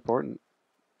super important.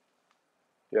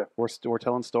 Yeah. We're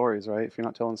telling stories, right? If you're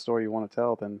not telling the story you want to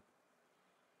tell, then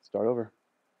start over.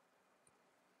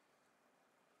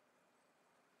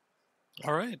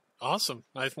 All right. Awesome.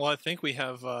 I think we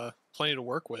have plenty to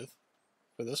work with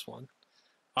for this one.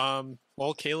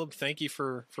 Well, Caleb, thank you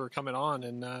for coming on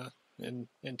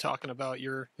and talking about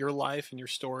your life and your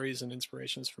stories and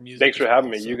inspirations for music. Thanks for as well.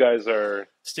 having me. So You guys are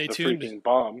stay the tuned. freaking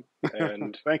bomb.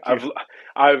 And Thank you.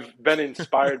 I've been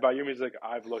inspired by your music.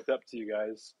 I've looked up to you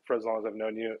guys for as long as I've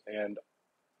known you, and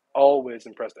always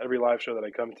impressed every live show that I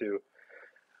come to.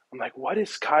 I'm like, what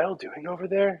is Kyle doing over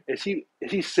there? Is he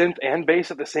synth and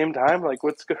bass at the same time? Like,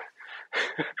 what's good?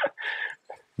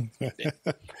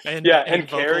 And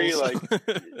Carrie, like,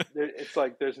 it's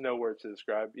like there's no words to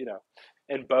describe, you know.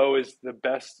 And Bo is the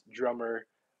best drummer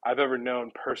I've ever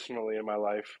known personally in my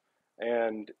life,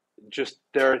 and just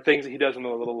there are things that he does in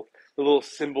the little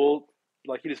cymbal,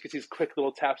 like he just gets these quick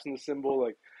little taps in the cymbal.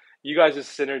 Like, you guys'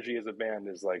 synergy as a band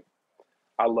is like,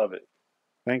 I love it.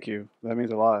 Thank you. That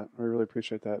means a lot. We really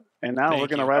appreciate that. And now Thank we're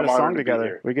going to you. write I'm a song honored to be together.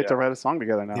 here. We get to write a song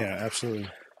together now. Yeah, absolutely.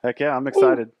 Heck yeah, I'm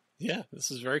excited. Yeah,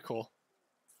 this is very cool.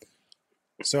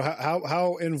 So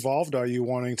how involved are you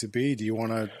wanting to be? Do you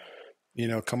want to, you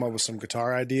know, come up with some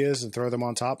guitar ideas and throw them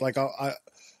on top? Like I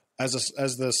as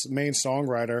the main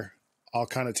songwriter, I'll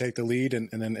kind of take the lead, and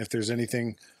then if there's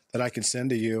anything that I can send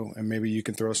to you, and maybe you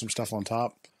can throw some stuff on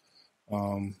top.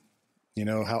 You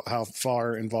know, how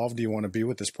far involved do you want to be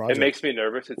with this project? It makes me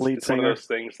nervous. It's one of those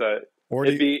things that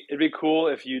it'd be cool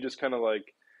if you just kind of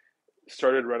like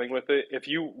started running with it. If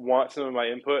you want some of my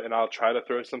input, and I'll try to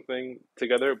throw something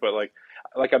together. But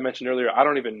like I mentioned earlier, I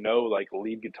don't even know like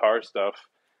lead guitar stuff.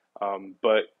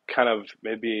 But kind of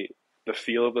maybe the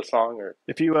feel of the song, or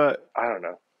if you I don't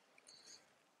know.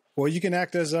 Well, you can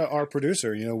act as our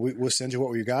producer. You know, we'll send you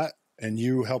what we got, and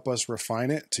you help us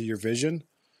refine it to your vision.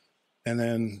 And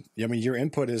then, I mean, your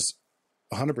input is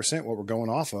 100% what we're going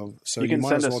off of. So you can might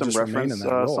send as us well some just remain reference in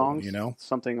that role, songs. you know,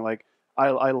 something like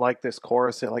I like this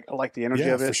chorus. I like the energy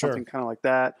of it. Something kind of like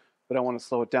that. But I want to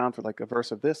slow it down for like a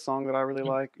verse of this song that I really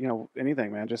like. You know,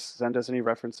 anything, man. Just send us any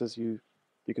references you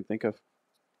can think of.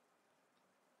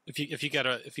 If you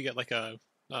get like a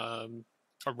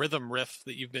rhythm riff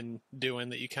that you've been doing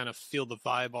that you kind of feel the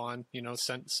vibe on, you know,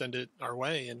 send it our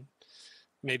way, and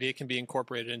maybe it can be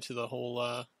incorporated into the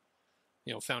whole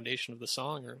you know, foundation of the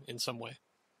song or in some way.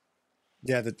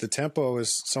 Yeah, the tempo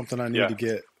is something I need to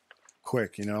get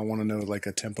quick. You know, I want to know like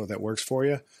a tempo that works for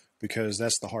you, because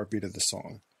that's the heartbeat of the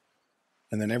song.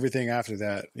 And then everything after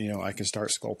that, you know, I can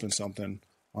start sculpting something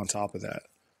on top of that.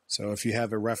 So if you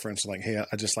have a reference like, hey,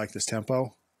 I just like this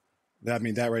tempo, that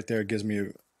right there gives me,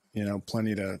 you know,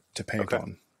 plenty to paint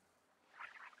on.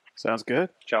 Sounds good.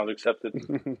 Challenge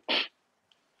accepted.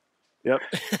 Yep.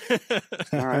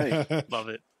 All right. Love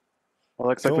it. Well,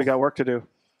 looks like we got work to do.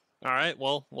 All right.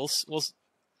 Well,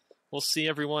 we'll see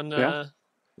everyone,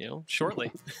 you know,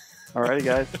 shortly. All righty,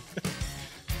 guys.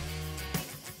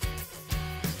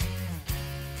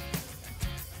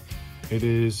 It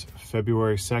is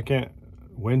February 2nd,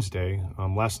 Wednesday.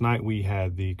 Last night we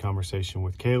had the conversation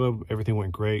with Caleb. Everything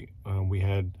went great. We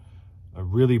had a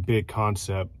really big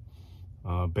concept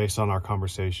based on our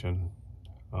conversation,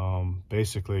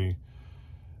 basically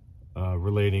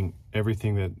relating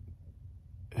everything that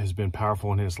has been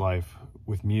powerful in his life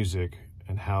with music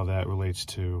and how that relates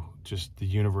to just the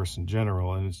universe in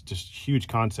general. And it's just huge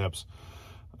concepts.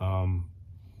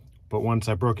 But once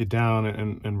I broke it down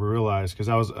and realized, because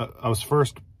I was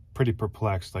first pretty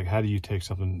perplexed, like how do you take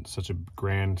something such a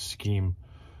grand scheme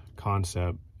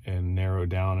concept and narrow it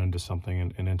down into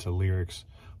something and into lyrics?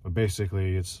 But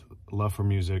basically it's love for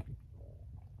music,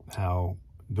 how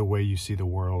the way you see the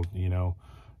world, you know,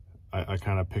 I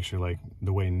kind of picture like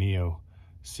the way Neo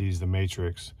sees the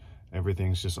Matrix.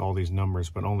 Everything's just all these numbers,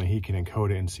 but only he can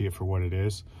encode it and see it for what it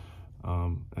is.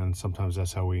 And sometimes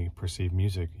that's how we perceive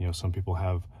music. You know, some people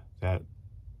have that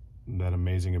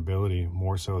amazing ability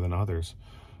more so than others.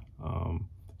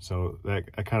 So that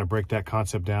I kind of break that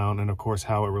concept down, and of course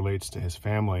how it relates to his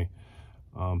family,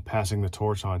 passing the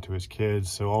torch on to his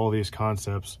kids. So all these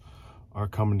concepts are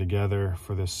coming together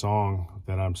for this song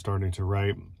that I'm starting to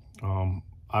write.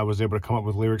 I was able to come up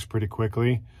with lyrics pretty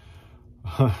quickly,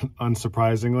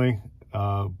 unsurprisingly.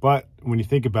 But when you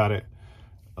think about it,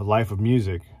 a life of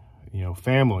music, you know,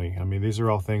 family, I mean, these are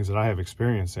all things that I have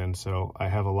experience in, so I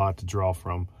have a lot to draw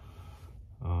from.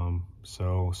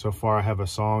 So far I have a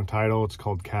song title. It's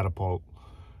called Catapult.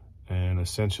 And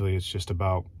essentially it's just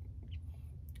about,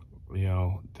 you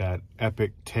know, that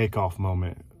epic takeoff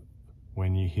moment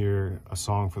when you hear a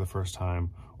song for the first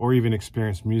time, or even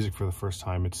experience music for the first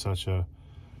time. It's such a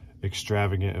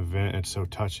extravagant event. It's so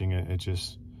touching.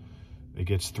 It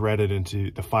gets threaded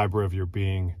into the fiber of your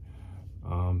being.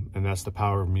 And that's the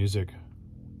power of music.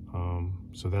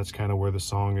 So that's kind of where the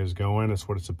song is going. It's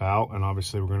what it's about. And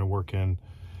obviously we're going to work in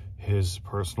his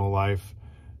personal life,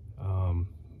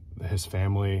 his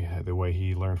family, the way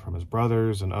he learned from his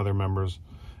brothers and other members,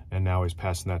 and now he's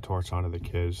passing that torch on to the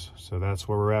kids. So that's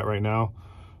where we're at right now.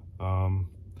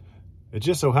 It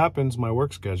just so happens my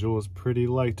work schedule is pretty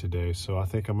light today, so I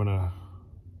think I'm gonna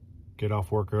get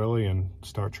off work early and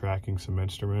start tracking some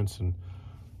instruments and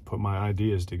put my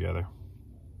ideas together.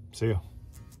 See ya.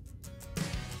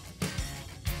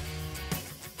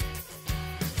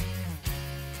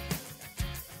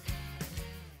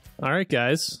 All right,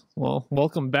 guys. Well,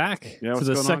 welcome back Yeah, to what's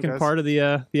the going on, second guys? part of the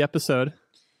episode.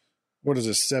 What is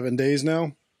this, 7 days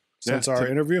now since our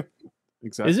interview?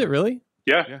 Exactly. Is it really?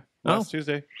 Yeah. Yeah. Oh. Last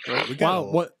Tuesday. Right? We got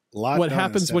Wow. a lot what done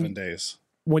happens in 7 days.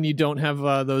 when you don't have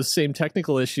those same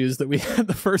technical issues that we had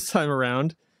the first time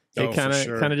around? Oh, It for kind of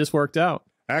sure. just worked out.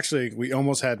 Actually, we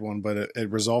almost had one, but it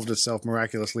resolved itself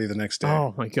miraculously the next day.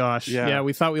 Oh my gosh! Yeah. Yeah,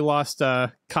 we thought we lost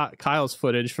Kyle's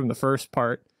footage from the first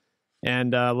part,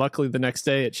 and luckily the next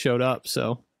day it showed up.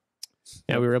 So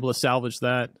yeah, we were able to salvage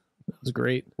that. That was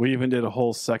great. We even did a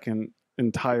whole second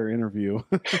entire interview.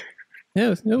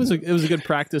 Yeah, it was a good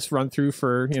practice run through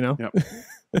for Yep.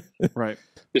 Right.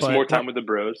 Just But- more time with the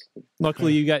bros.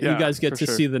 Luckily, you Yeah, guys get for to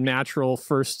sure. see the natural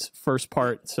first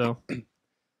part. So,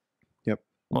 Yep.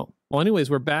 Well, anyways,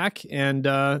 we're back, and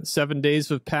 7 days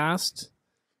have passed.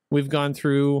 We've gone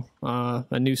through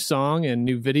a new song and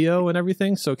new video and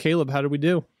everything. So, Caleb, how did we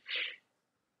do?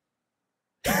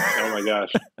 Oh my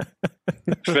gosh.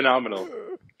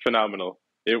 Phenomenal.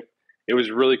 It was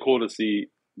really cool to see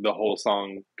the whole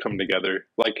song come together.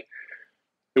 Like,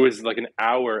 it was like an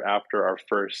hour after our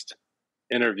first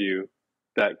interview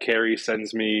that Carrie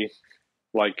sends me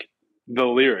like the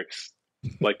lyrics,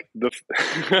 like the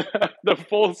the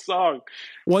full song.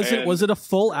 Was And- it a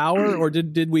full hour, or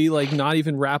did we like not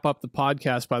even wrap up the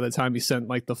podcast by the time you sent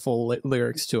like the full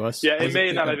lyrics to us? Yeah, it Was may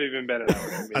it- not have even been an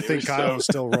hour. I, mean, I it think was Kyle was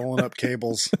still rolling up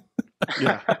cables.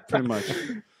 Yeah, pretty much.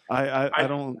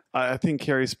 I think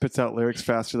Carrie spits out lyrics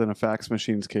faster than a fax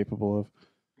machine's capable of.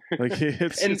 Like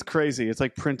it's crazy. It's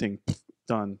like printing.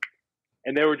 Done.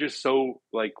 and they were just so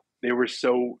like they were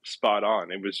so spot on.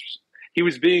 He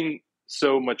was being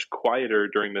so much quieter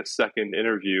during the second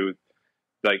interview.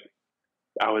 Like,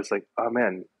 I was like, oh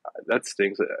man, that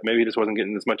stinks. Maybe he just wasn't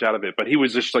getting as much out of it, but he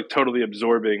was just like totally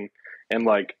absorbing and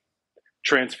like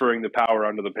transferring the power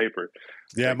onto the paper.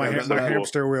 Yeah, Like, my that was so cool.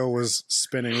 hamster wheel was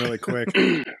spinning really quick.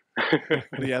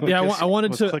 Yeah. I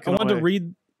wanted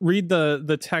to read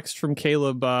the text from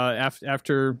Caleb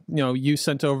after you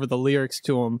sent over the lyrics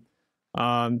to him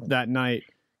that night.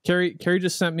 Carrie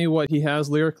just sent me what he has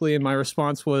lyrically, and my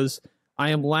response was, "I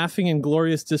am laughing in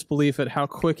glorious disbelief at how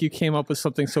quick you came up with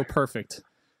something so perfect."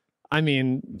 I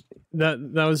mean, that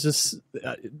was just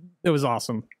it was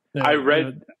awesome. I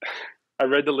read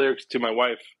the lyrics to my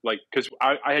wife, like, because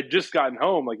I had just gotten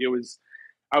home. Like,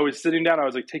 I was sitting down, I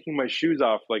was like taking my shoes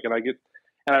off, like, and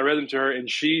I read them to her, and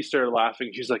she started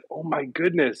laughing. She's like, "Oh my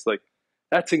goodness, like,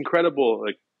 that's incredible!"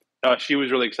 Like, she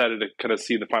was really excited to kind of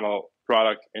see the final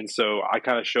product, and so I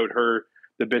kind of showed her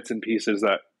the bits and pieces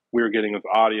that we were getting with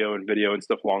audio and video and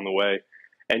stuff along the way,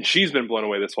 and she's been blown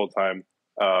away this whole time.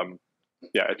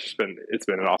 Yeah, it's been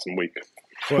an awesome week.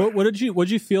 What did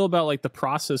you feel about like the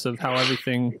process of how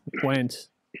everything went?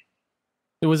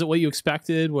 Was it what you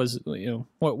expected? Was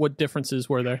what differences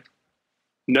were there?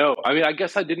 No, I mean, I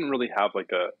guess I didn't really have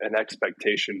like an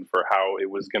expectation for how it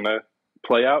was gonna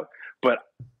play out, but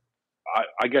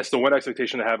I guess the one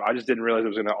expectation I have, I just didn't realize it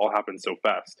was gonna all happen so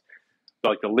fast.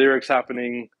 Like the lyrics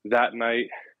happening that night,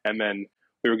 and then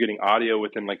we were getting audio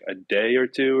within like a day or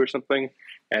two or something,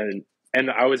 and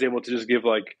I was able to just give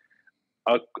like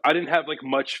I didn't have like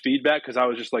much feedback because I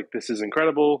was just like, this is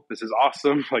incredible, this is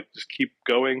awesome, like just keep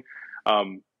going.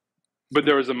 But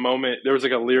there was a moment, there was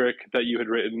like a lyric that you had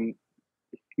written.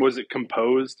 Was it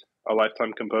composed? A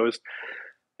Lifetime composed,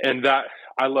 and that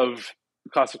I love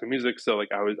classical music, so like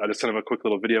I just sent him a quick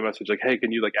little video message like, hey,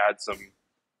 can you like add some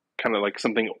kind of like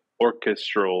something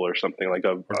orchestral or something, like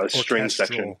a string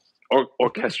section or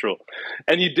orchestral,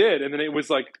 and you did, and then it was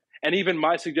like, and even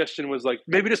my suggestion was like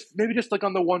maybe just like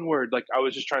on the one word, like I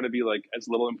was just trying to be like as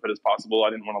little input as possible. I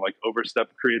didn't want to like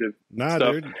overstep creative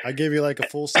stuff. Dude, I gave you like a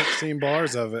full 16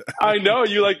 bars of it. I know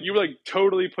you were like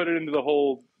totally put it into the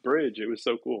whole bridge. It was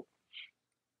so cool.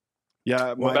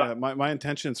 Yeah, my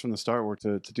intentions from the start were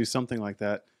to do something like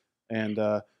that, and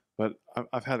but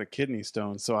I've had a kidney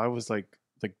stone, so I was like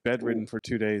bedridden for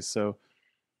 2 days. So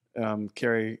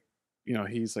Carrie,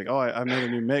 he's like, oh, I made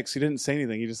a new mix. He didn't say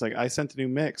anything. He just like, I sent a new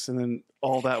mix, and then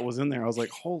all that was in there. I was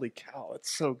like, holy cow,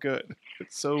 it's so good.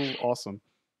 It's so awesome.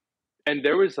 And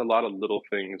there was a lot of little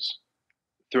things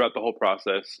throughout the whole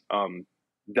process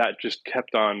that just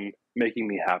kept on making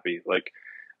me happy. Like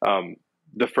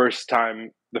the first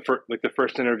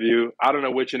interview, I don't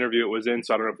know which interview it was in,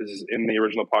 so I don't know if this is in the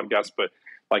original podcast, but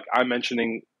like I'm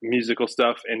mentioning musical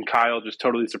stuff, and Kyle just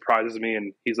totally surprises me,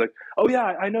 and he's like, oh yeah,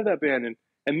 I know that band,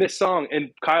 and this song, and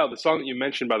Kyle, the song that you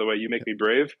mentioned, by the way, You Make Me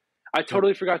Brave, I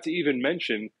totally forgot to even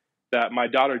mention that my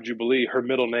daughter Jubilee, her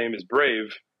middle name is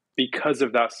Brave because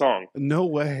of that song. No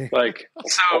way. Like,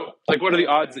 so, like, what are the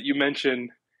odds that you mention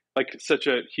like such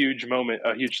a huge moment,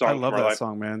 a huge song. I love from our that life.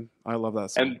 song, man. I love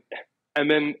that song. And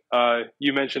then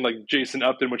you mentioned like Jason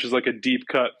Upton, which is like a deep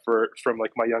cut from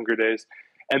like my younger days.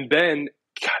 And then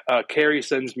Carrie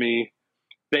sends me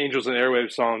the Angels and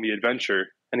Airwaves song, The Adventure.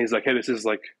 And he's like, hey, this is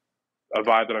like a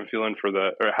vibe that I'm feeling for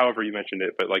or however you mentioned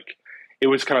it. But like, it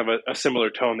was kind of a similar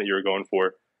tone that you were going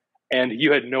for. And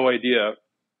you had no idea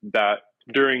that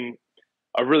during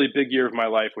a really big year of my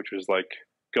life, which was like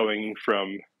going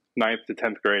from 9th to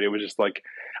 10th grade, it was just like,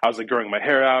 I was like growing my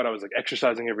hair out. I was like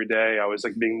exercising every day. I was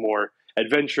like being more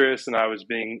adventurous, and I was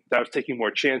taking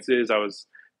more chances. I was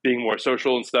being more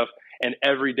social and stuff. And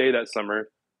every day that summer,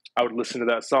 I would listen to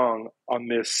that song on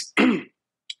this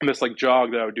this like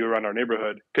jog that I would do around our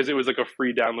neighborhood, because it was like a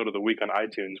free download of the week on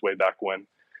iTunes way back when.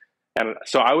 And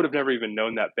so I would have never even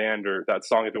known that band or that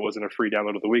song if it wasn't a free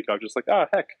download of the week. I was just like, oh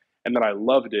heck. And then I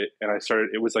loved it, and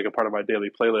it was like a part of my daily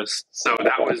playlist. So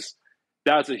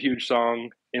that's a huge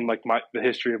song in like the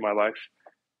history of my life.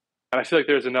 And I feel like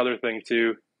there's another thing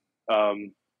too, but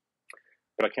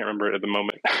I can't remember it at the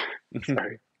moment.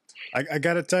 Sorry. I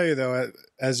got to tell you though,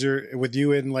 with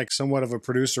you in like somewhat of a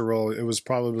producer role, it was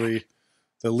probably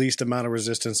the least amount of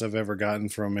resistance I've ever gotten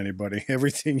from anybody.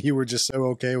 Everything, you were just so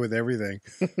okay with everything.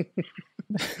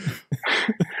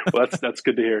 Well, that's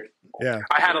good to hear. Yeah.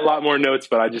 I had a lot more notes,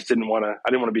 but I just didn't want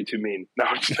to be too mean. No,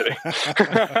 I'm just kidding.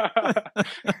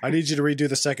 I need you to redo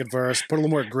the second verse. Put a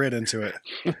little more grit into it.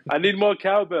 I need more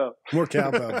cowbell. More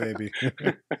cowbell, baby.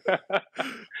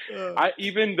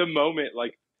 Even the moment,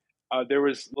 like, there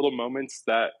was little moments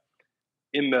that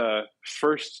in the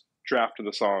first draft of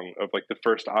the song, of like the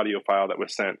first audio file that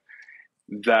was sent,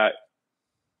 that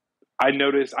I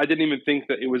noticed, I didn't even think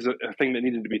that it was a thing that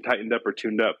needed to be tightened up or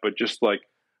tuned up, but just like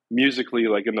musically,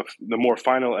 like in the more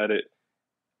final edit,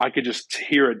 I could just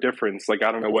hear a difference. Like,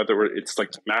 I don't know whether it's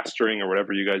like mastering or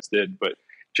whatever you guys did, but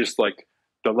just like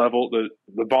the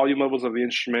volume levels of the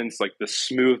instruments, like the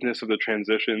smoothness of the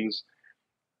transitions.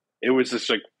 It was just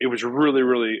like, it was really,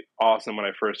 really awesome when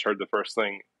I first heard the first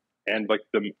thing. And like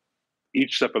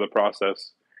each step of the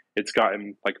process, it's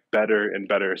gotten like better and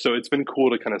better. So it's been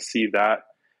cool to kind of see that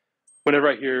whenever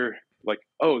I hear like,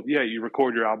 oh yeah, you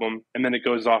record your album and then it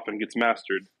goes off and gets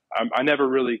mastered. I never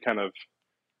really kind of,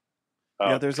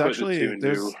 there's actually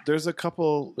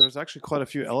quite a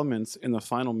few elements in the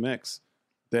final mix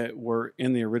that were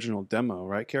in the original demo,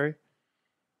 right, Carrie?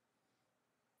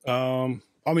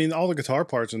 I mean, all the guitar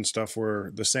parts and stuff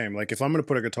were the same. Like, if I'm going to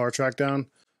put a guitar track down,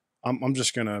 I'm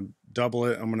just going to double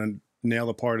it. I'm going to nail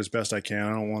the part as best I can.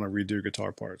 I don't want to redo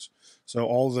guitar parts.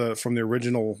 So from the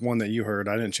original one that you heard,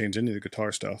 I didn't change any of the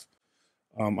guitar stuff.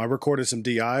 I recorded some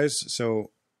DIs.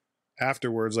 So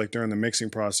afterwards, like during the mixing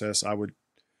process, I would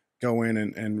go in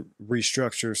and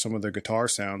restructure some of the guitar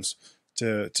sounds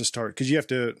to start, because you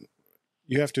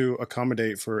have to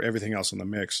accommodate for everything else in the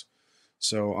mix.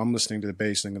 So I'm listening to the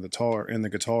bass and the guitar and the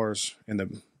guitars and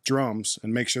the drums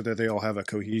and make sure that they all have a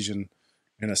cohesion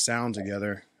and a sound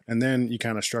together. And then you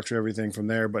kind of structure everything from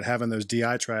there. But having those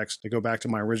DI tracks to go back to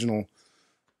my original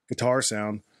guitar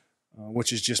sound,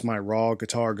 which is just my raw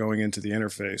guitar going into the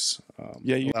interface,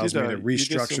 allows me to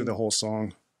restructure the whole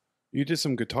song. You did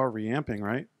some guitar reamping,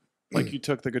 right? Like you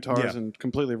took the guitars and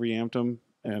completely reamped them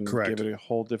and gave it a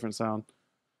whole different sound.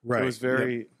 Right. It was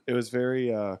very.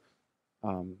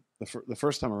 The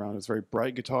first time around, it was very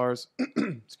bright guitars.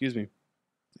 Excuse me.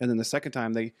 And then the second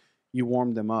time, you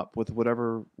warmed them up with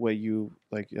whatever way you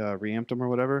reamped them or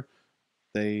whatever.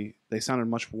 They sounded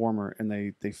much warmer, and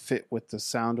they fit with the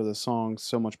sound of the song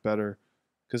so much better.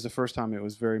 Because the first time it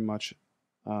was very much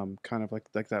kind of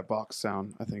like that box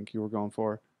sound I think you were going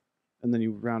for, and then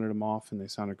you rounded them off, and they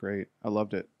sounded great. I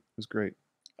loved it. It was great.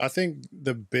 I think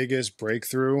the biggest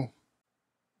breakthrough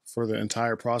for the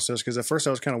entire process, because at first I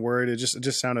was kind of worried. It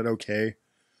just sounded okay.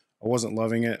 I wasn't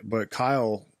loving it, but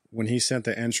Kyle, when he sent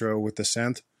the intro with the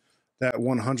synth, that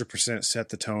 100% set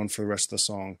the tone for the rest of the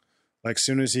song. Like,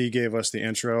 soon as he gave us the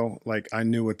intro, like, I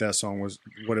knew what that song was,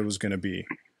 what it was going to be.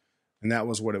 And that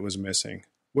was what it was missing,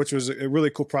 which was a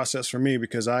really cool process for me,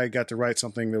 because I got to write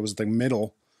something that was the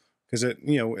middle, because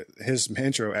his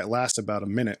intro lasts about a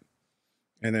minute.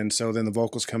 And then the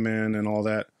vocals come in and all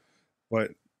that.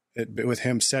 But with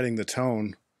him setting the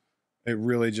tone, it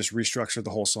really just restructured the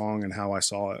whole song and how I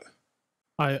saw it.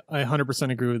 I 100%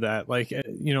 agree with that. Like,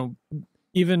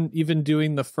 even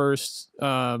doing the first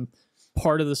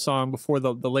part of the song before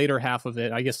the later half of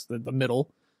it, I guess the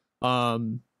middle, I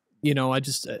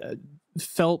just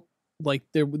felt like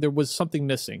there was something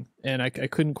missing, and I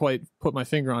couldn't quite put my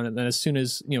finger on it. And then as soon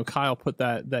as Kyle put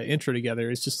that intro together,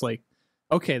 it's just like,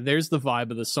 okay, there's the vibe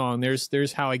of the song.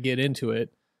 There's how I get into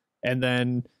it, and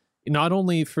then not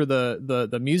only for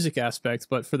the music aspect,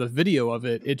 but for the video of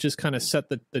it, it just kind of set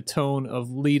the tone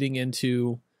of leading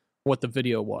into what the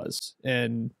video was,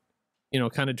 and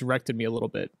kind of directed me a little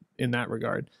bit in that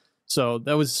regard. So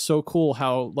that was so cool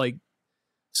how like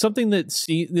something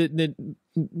that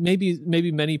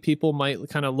maybe many people might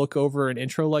kind of look over an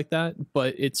intro like that,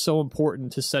 but it's so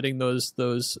important to setting those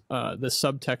the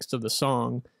subtext of the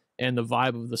song and the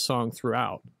vibe of the song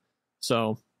throughout.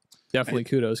 So definitely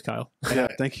kudos, Kyle. Yeah,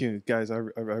 thank you guys. I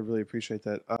really appreciate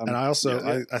that. And I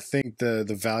also I think the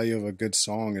value of a good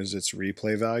song is its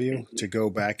replay value, to go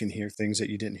back and hear things that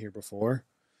you didn't hear before.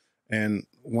 And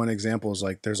one example is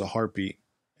like there's a heartbeat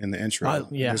in the intro.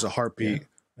 There's a heartbeat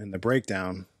in the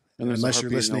breakdown. And unless you're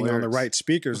listening on the right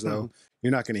speakers, though,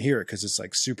 you're not going to hear it because it's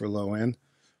like super low end.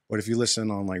 But if you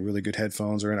listen on like really good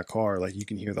headphones or in a car, like you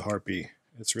can hear the heartbeat.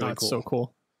 It's really cool. So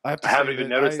cool. I haven't even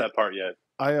noticed that part yet.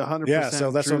 I 100%. Yeah, so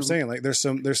that's what I'm saying. Like there's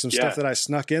some stuff that I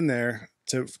snuck in there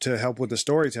to help with the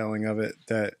storytelling of it.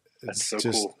 That's so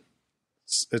just cool.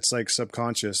 It's like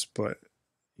subconscious, but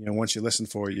once you listen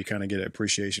for it, you kind of get an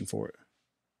appreciation for it.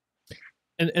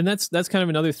 And that's kind of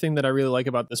another thing that I really like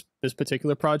about this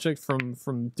particular project,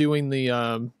 from doing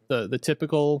the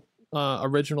typical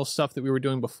original stuff that we were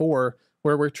doing before,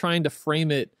 where we're trying to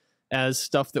frame it as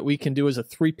stuff that we can do as a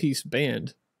 3-piece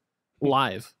band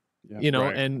live. Right.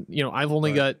 And I've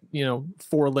only got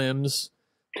 4 limbs,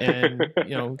 and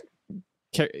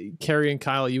Carrie and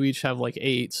Kyle, you each have like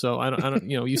 8, so I don't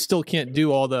you still can't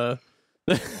do all the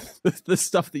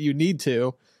stuff that you need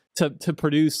to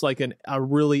produce like a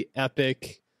really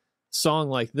epic song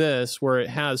like this, where it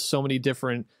has so many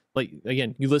different, like,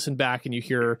 again, you listen back and you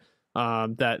hear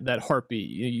that heartbeat,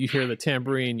 you hear the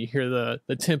tambourine, you hear the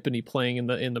timpani playing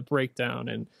in the breakdown,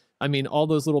 and I mean all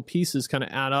those little pieces kind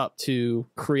of add up to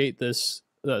create this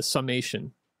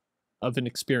summation of an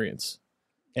experience.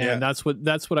 And that's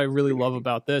what I really love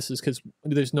about this, is because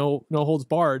there's no holds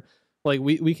barred. Like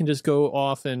we can just go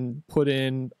off and put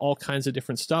in all kinds of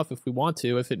different stuff if we want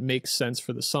to, if it makes sense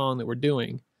for the song that we're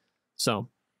doing. So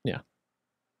yeah,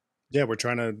 we're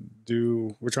trying to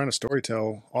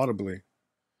storytell audibly.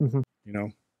 Mm-hmm.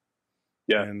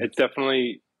 And it's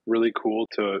definitely really cool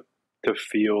to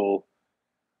feel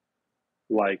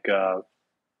like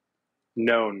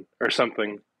known or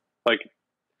something. Like,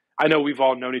 I know we've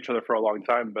all known each other for a long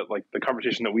time, but like the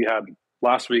conversation that we had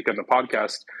last week on the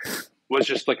podcast was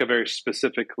just like a very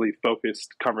specifically focused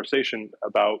conversation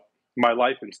about my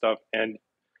life and stuff. And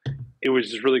it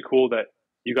was just really cool that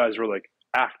you guys were like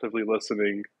actively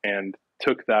listening and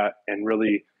took that and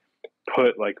really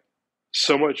put like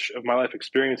so much of my life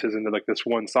experiences into like this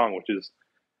one song,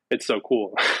 it's so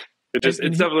cool. It's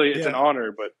an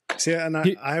honor, but see, and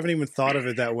I haven't even thought of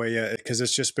it that way yet, because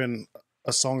it's just been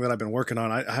a song that I've been working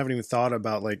on. I haven't even thought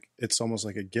about like, it's almost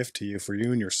like a gift to you, for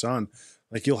you and your son.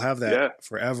 Like you'll have that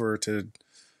forever to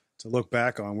look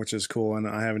back on, which is cool. And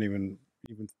I haven't even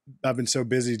I've been so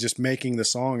busy just making the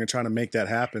song and trying to make that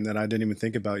happen that I didn't even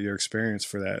think about your experience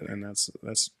for that. And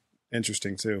that's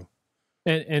interesting too.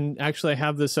 And actually I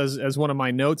have this as one of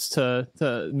my notes to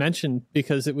mention,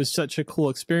 because it was such a cool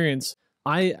experience.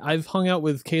 I've hung out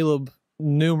with Caleb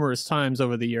numerous times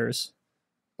over the years,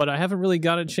 but I haven't really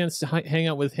got a chance to hang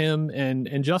out with him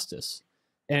and Justice,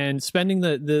 and spending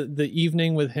the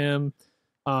evening with him,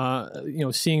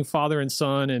 seeing father and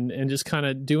son and just kind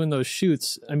of doing those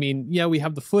shoots. I mean, yeah, we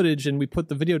have the footage and we put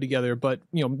the video together, but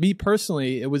me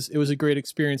personally, it was a great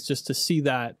experience just to see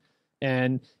that.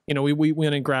 And we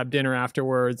went and grabbed dinner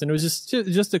afterwards, and it was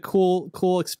just a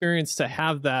cool experience to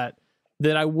have that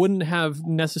I wouldn't have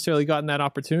necessarily gotten that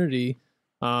opportunity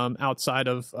outside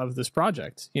of this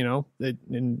project,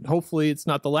 and hopefully it's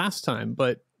not the last time,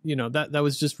 but that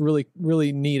was just really,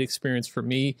 really neat experience for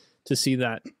me to see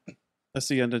that. That's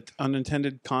the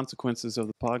unintended consequences of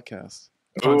the podcast.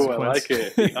 Oh, I like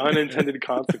it. The unintended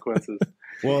consequences.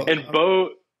 Well, and Bo,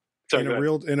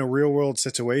 in a real world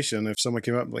situation, if someone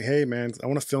came up like, "Hey, man, I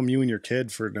want to film you and your kid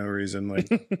for no reason," like,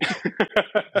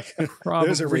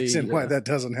 there's a reason why that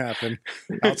doesn't happen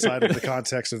outside of the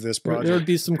context of this project. There would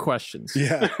be some questions.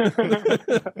 Yeah.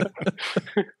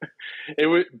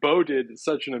 Bo did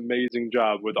such an amazing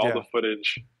job with all the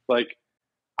footage. Like,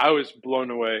 I was blown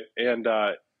away. And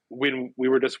when we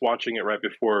were just watching it right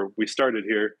before we started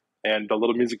here, and the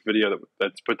little music video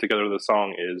that's put together the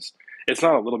song it's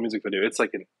not a little music video. It's like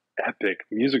an epic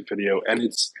music video. And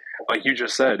it's, like you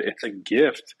just said, it's a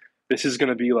gift. This is going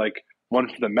to be like one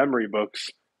for the memory books.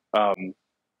 I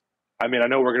mean, I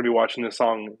know we're going to be watching this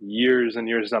song years and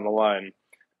years down the line.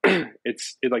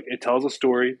 It tells a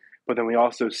story, but then we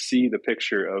also see the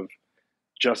picture of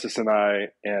Justice and I,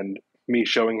 and me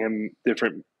showing him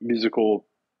different musical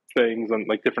things on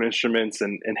like different instruments,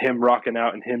 and him rocking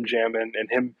out and him jamming and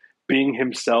him being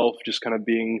himself, just kind of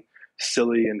being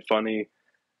silly and funny.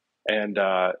 And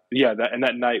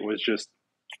that night was just,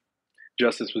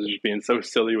 Justice was just being so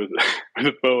silly with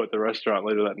Bo at the restaurant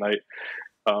later that night,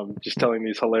 just telling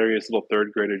these hilarious little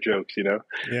third grader jokes, you know.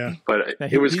 Yeah, but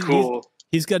it was cool.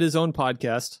 He's got his own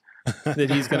podcast that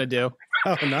he's gonna do.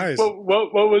 Oh, nice.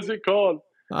 What was it called?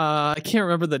 I can't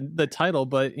remember the title,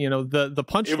 but you know the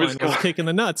punchline was Kicking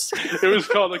the Nuts. It was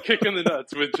called The Kick in the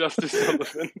Nuts with Justice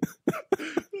Sullivan.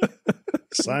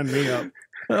 Sign me up.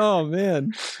 Oh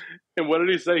man. And what did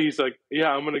he say? He's like, yeah,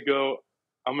 I'm gonna go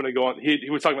on. He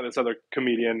was talking about this other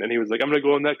comedian, and he was like, I'm gonna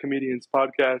go on that comedian's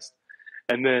podcast,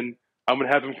 and then I'm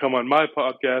gonna have him come on my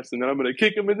podcast, and then I'm gonna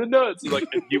kick him in the nuts. Like,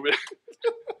 and he would.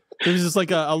 It was just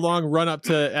like a long run up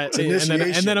to, and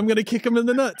then I'm gonna kick him in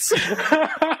the nuts.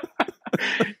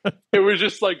 It was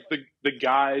just like the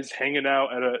guys hanging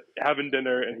out having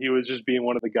dinner, and he was just being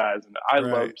one of the guys, and I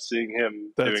loved seeing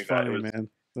him doing funny, that. Man.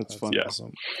 That's funny. Yeah.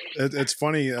 Awesome. It's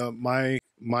funny.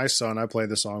 My son, I played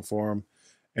the song for him,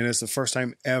 and it's the first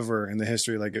time ever in the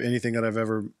history, like anything that I've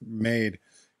ever made.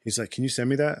 He's like, "Can you send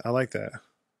me that? I like that."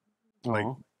 Like,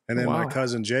 and then my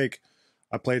cousin Jake,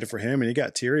 I played it for him, and he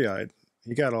got teary eyed.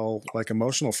 He got all like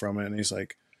emotional from it, and he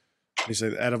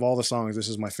said, "Out of all the songs, this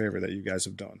is my favorite that you guys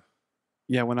have done."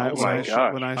 Yeah, when I I'm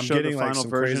showed getting the like final some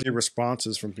version, crazy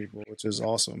responses from people, which is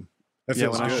awesome. When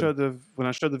I showed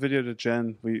the video to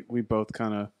Jen, we both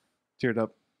kind of teared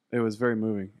up. It was very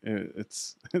moving.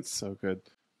 It's so good.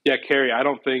 Yeah, Carrie, I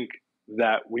don't think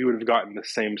that we would have gotten the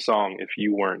same song if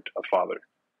you weren't a father.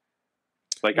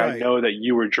 Like, right. I know that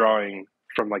you were drawing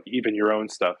from like even your own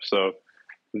stuff. So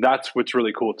that's what's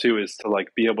really cool too, is to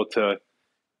like be able to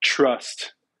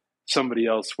trust somebody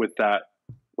else with that.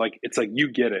 Like, it's like,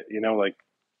 you get it, you know, like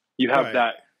you have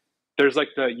that. There's like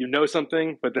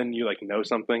something, but then you like know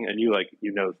something, and you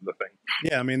know the thing.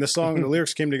 Yeah, I mean, the song, the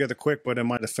lyrics came together quick, but in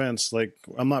my defense, like,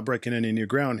 I'm not breaking any new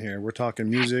ground here. We're talking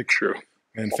music, true,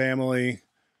 and family,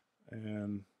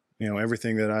 and you know,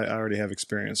 everything that I already have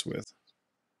experience with.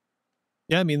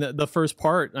 Yeah, I mean, the first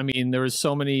part, I mean, there was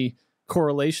so many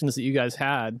correlations that you guys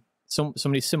had, so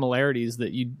many similarities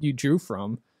that you drew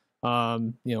from.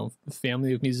 You know,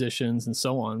 family of musicians and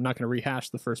so on. I'm not going to rehash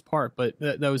the first part, but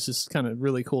that was just kind of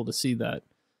really cool to see that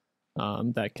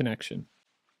that connection.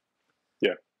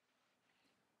 Yeah.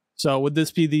 So would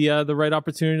this be the right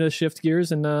opportunity to shift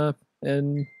gears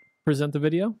and present the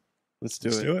video? Let's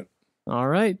do it. All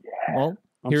right. Yeah. Well,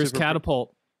 here's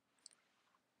Catapult.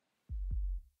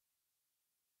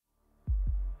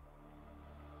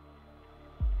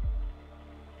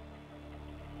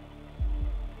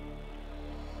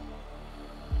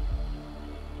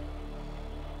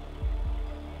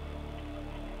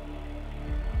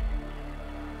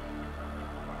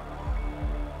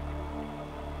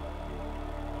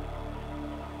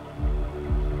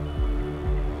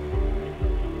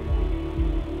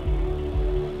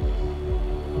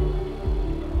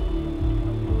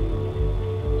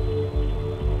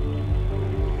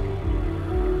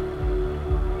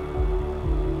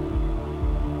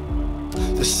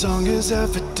 This song is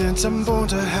evidence I'm born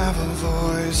to have a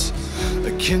voice,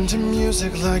 akin to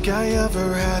music like I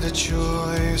ever had a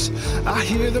choice. I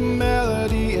hear the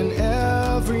melody in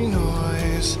every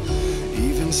noise,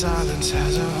 even silence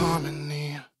has a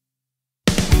harmony.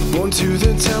 Born to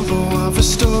the tempo of a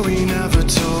story never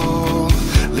told,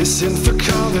 listen for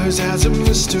colors as a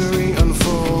mystery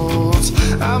unfolds.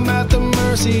 I'm at the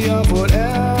mercy of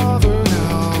whatever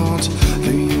knows.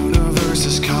 The universe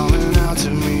is calling out to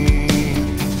me.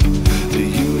 The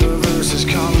universe is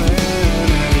calling.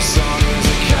 Every song is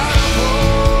a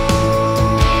catapult,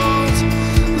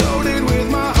 loaded with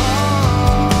my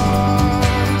heart.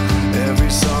 Every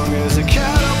song is a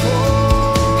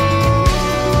catapult,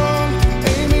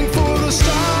 aiming for the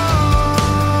stars.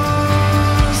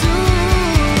 Ooh.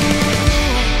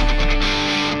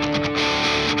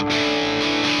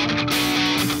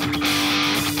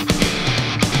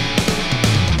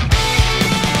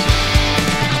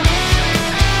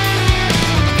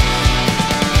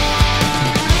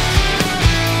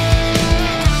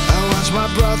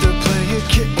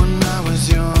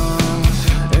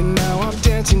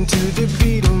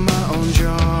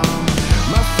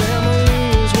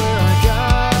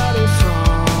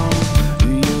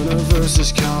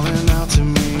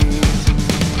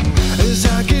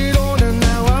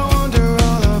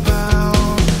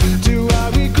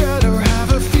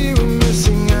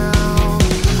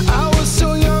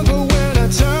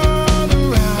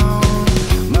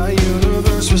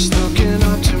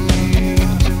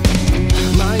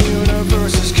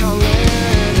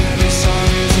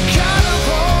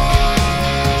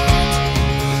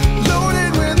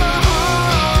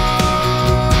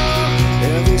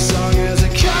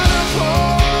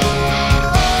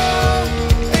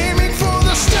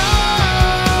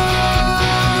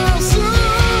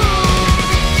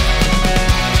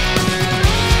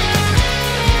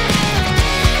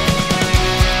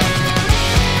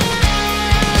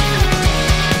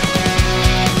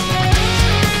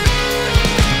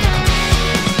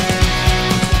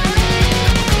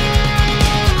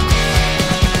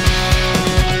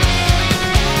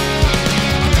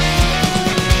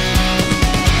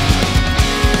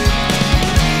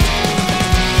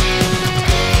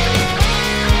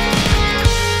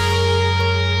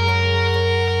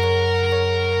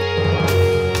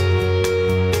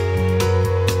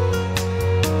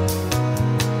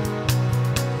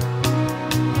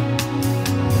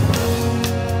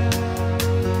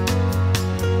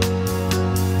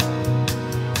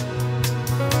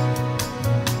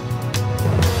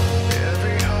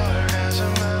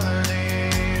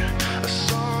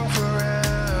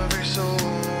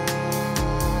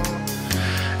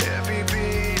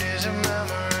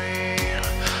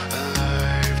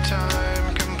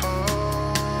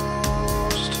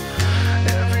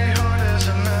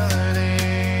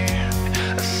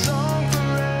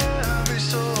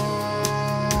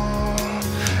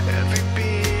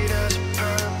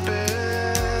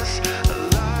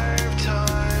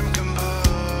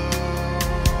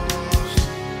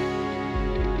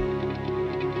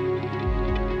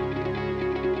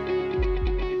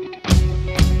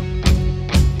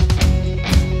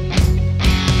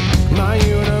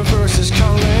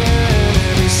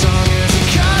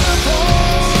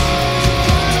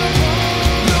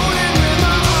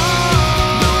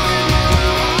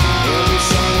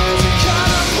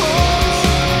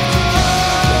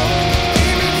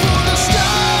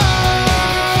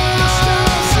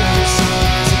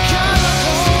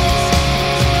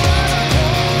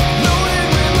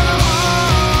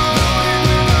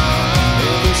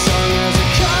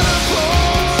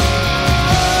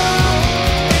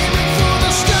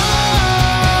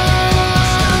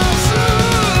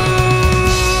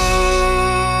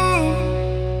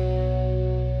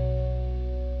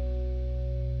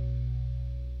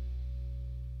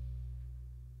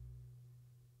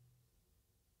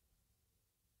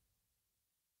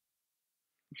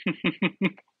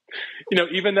 You know,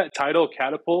 even that title,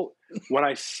 Catapult, when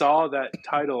I saw that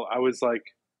title, I was like,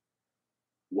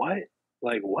 what?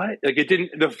 Like, what? Like, it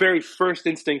didn't, the very first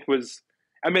instinct was,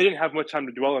 I mean, I didn't have much time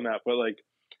to dwell on that, but like,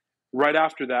 right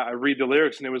after that, I read the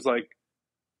lyrics and it was like,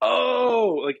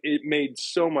 oh, like, it made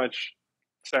so much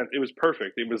sense. It was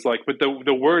perfect. It was like, but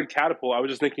the word catapult, I was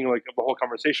just thinking like of the whole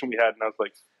conversation we had, and I was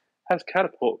like, how's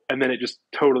catapult? And then it just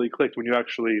totally clicked when you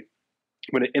actually,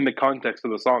 in the context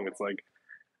of the song, it's like,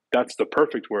 that's the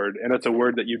perfect word, and it's a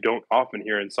word that you don't often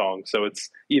hear in songs, so it's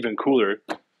even cooler.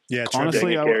 Yeah,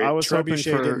 honestly, I was hoping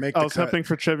Trebuchet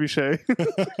for Trebuchet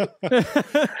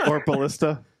or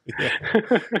Ballista. Yeah.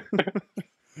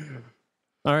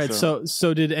 All right,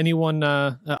 so did anyone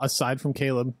aside from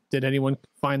Caleb, did anyone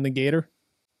find the gator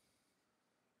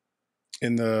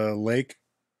In the lake?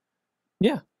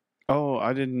 Yeah. Oh,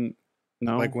 I didn't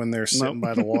know. Like when they're sitting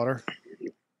by the water,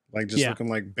 like just looking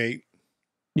like bait.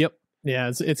 Yep.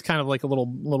 Yeah, it's kind of like a little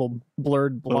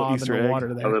blurred blob Easter in the egg.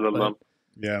 water there. A little lump.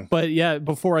 Yeah. But yeah,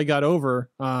 before I got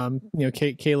over,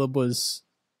 Caleb was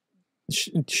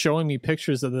showing me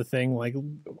pictures of the thing, like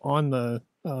on the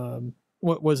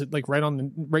what was it, like right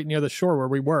near the shore where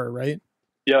we were, right?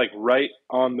 Yeah, like right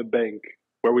on the bank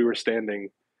where we were standing,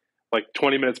 like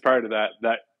 20 minutes prior to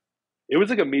that it was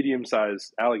like a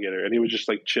medium-sized alligator, and he was just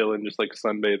like chilling, just like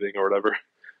sunbathing or whatever.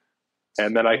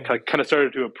 And then I kind of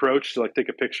started to approach to like take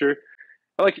a picture,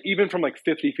 like even from like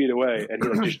 50 feet away, and he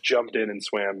like just jumped in and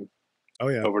swam. Oh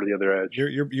yeah, over to the other edge.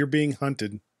 You're being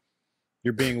hunted.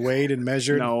 You're being weighed and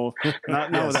measured. No,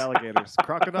 not with alligators.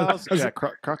 Crocodiles,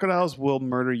 crocodiles will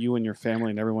murder you and your family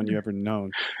and everyone you ever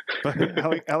known.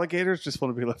 But alligators just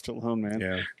want to be left alone, man.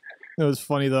 Yeah. It was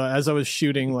funny though. As I was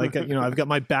shooting, like I've got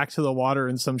my back to the water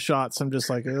in some shots. I'm just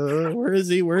like, where is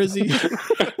he? Where is he?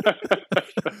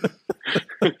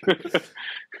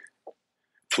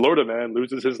 Florida man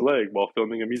loses his leg while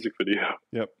filming a music video.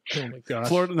 Yep. Oh my gosh.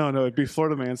 Florida, no, it'd be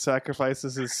Florida man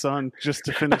sacrifices his son just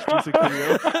to finish music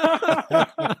video.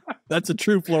 That's a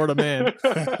true Florida man.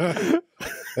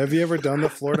 Have you ever done the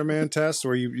Florida man test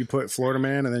where you put Florida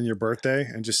man and then your birthday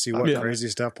and just see what crazy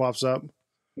stuff pops up?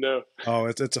 No. Oh,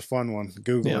 it's a fun one.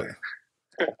 Google it.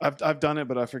 I've done it,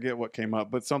 but I forget what came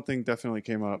up. But something definitely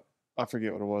came up. I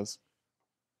forget what it was.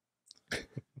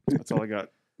 That's all I got.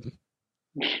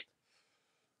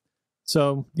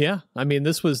 So yeah, I mean,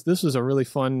 this was a really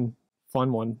fun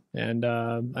one, and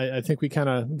I think we kind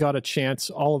of got a chance,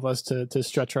 all of us, to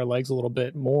stretch our legs a little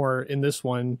bit more in this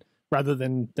one, rather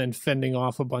than fending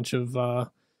off a bunch of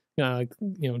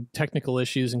technical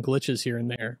issues and glitches here and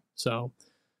there. So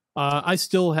I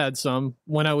still had some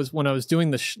when I was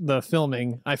doing the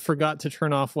filming. I forgot to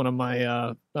turn off one of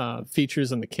my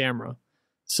features on the camera,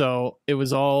 so it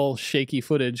was all shaky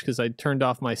footage because I turned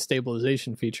off my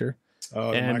stabilization feature.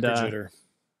 Oh, and microjitter.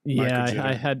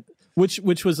 I had,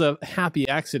 which was a happy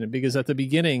accident, because at the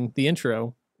beginning, the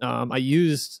intro, I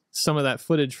used some of that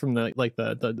footage from the light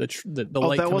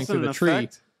coming through the tree.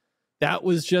 Effect? That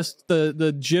was just the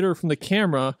jitter from the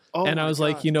camera, and I was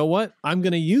like, you know what? I'm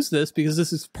going to use this because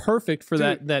this is perfect for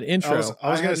that intro. I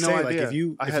was going to say, like, idea. if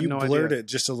you blurred it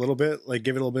just a little bit, like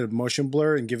give it a little bit of motion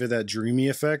blur and give it that dreamy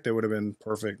effect, it would have been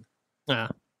perfect.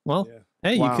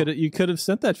 Hey, you could have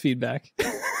sent that feedback.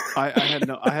 I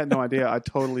had no idea. I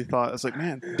totally thought, I was like,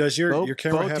 man, does your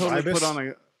camera have IBIS? Put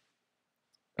on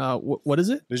what is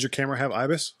it? Does your camera have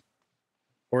IBIS,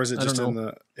 or is it just in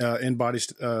the in-body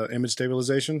image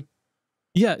stabilization?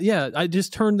 Yeah. I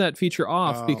just turned that feature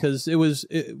off because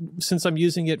since I'm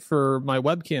using it for my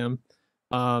webcam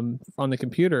on the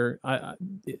computer,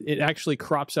 it actually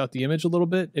crops out the image a little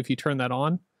bit if you turn that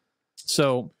on.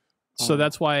 So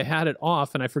that's why I had it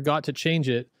off, and I forgot to change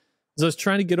it. So I was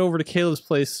trying to get over to Caleb's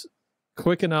place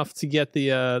quick enough to get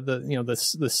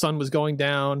the sun was going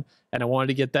down, and I wanted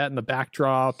to get that in the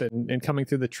backdrop and coming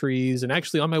through the trees. And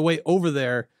actually, on my way over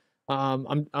there,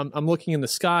 I'm looking in the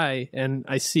sky, and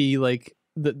I see like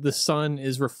the sun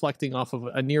is reflecting off of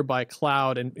a nearby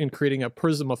cloud and creating a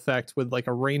prism effect with like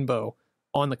a rainbow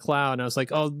on the cloud. And I was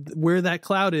like, oh, where that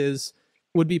cloud is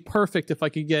would be perfect if I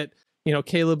could get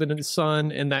Caleb and his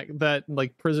sun and that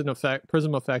like prism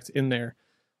effect in there.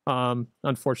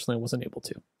 Unfortunately, I wasn't able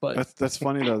to. But that's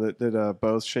funny though that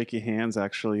Bo's shaky hands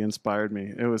actually inspired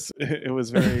me. It was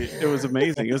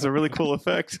amazing. It was a really cool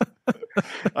effect.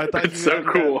 I thought it's so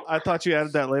cool. I thought you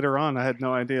added that later on. I had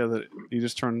no idea that you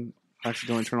just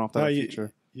accidentally turn off that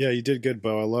feature. Yeah, you did good,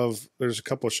 Bo. There's a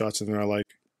couple of shots in there. I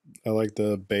like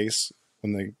the bass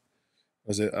when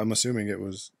I'm assuming it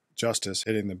was Justice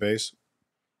hitting the bass.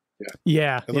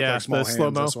 Yeah. It looked like small hands,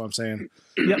 slow-mo. that's what I'm saying.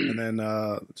 Yep. And then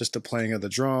just the playing of the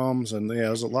drums, and it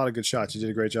was a lot of good shots. You did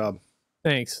a great job.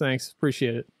 Thanks.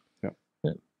 Appreciate it. Yep.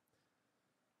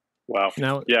 Wow.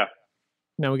 Now Yeah.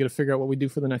 we got to figure out what we do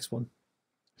for the next one.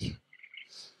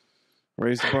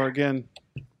 Raise the bar again.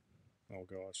 Oh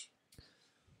gosh.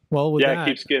 Well, with Yeah, that,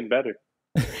 it keeps getting better.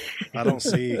 I don't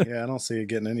see it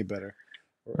getting any better.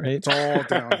 right? It's all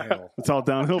downhill. It's all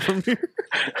downhill from here.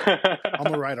 I'm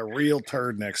gonna write a real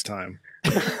turd next time.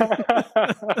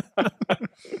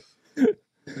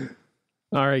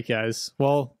 All right, guys.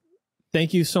 Well,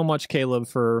 thank you so much, Caleb,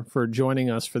 for joining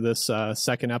us for this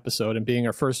second episode and being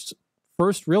our first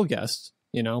real guest.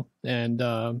 You know, and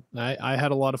I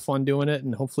had a lot of fun doing it,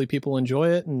 and hopefully people enjoy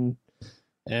it, and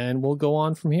we'll go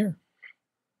on from here.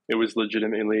 It was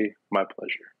legitimately my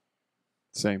pleasure.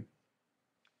 Same.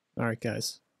 All right,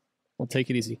 guys. Well, take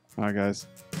it easy. All right, guys.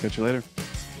 Catch you later.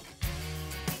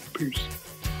 Peace.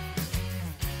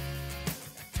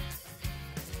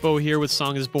 Bo here with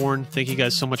Song is Born. Thank you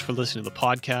guys so much for listening to the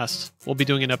podcast. We'll be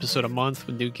doing an episode a month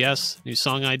with new guests, new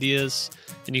song ideas,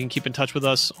 and you can keep in touch with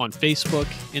us on Facebook,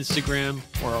 Instagram,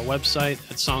 or our website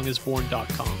at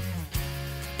songisborn.com.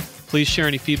 Please share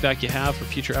any feedback you have for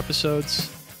future episodes.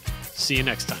 See you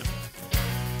next time.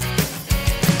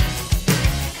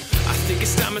 I think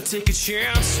it's time to take a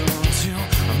chance until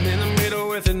I'm in the middle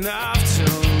with enough to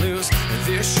lose.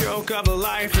 This yoke of a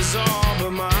life is all but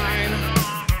mine.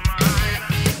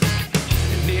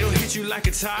 And it'll hit you like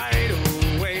a tidal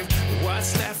wave.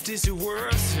 What's left is your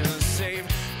worth to save.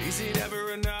 Is it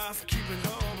ever enough? Keeping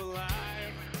hope alive.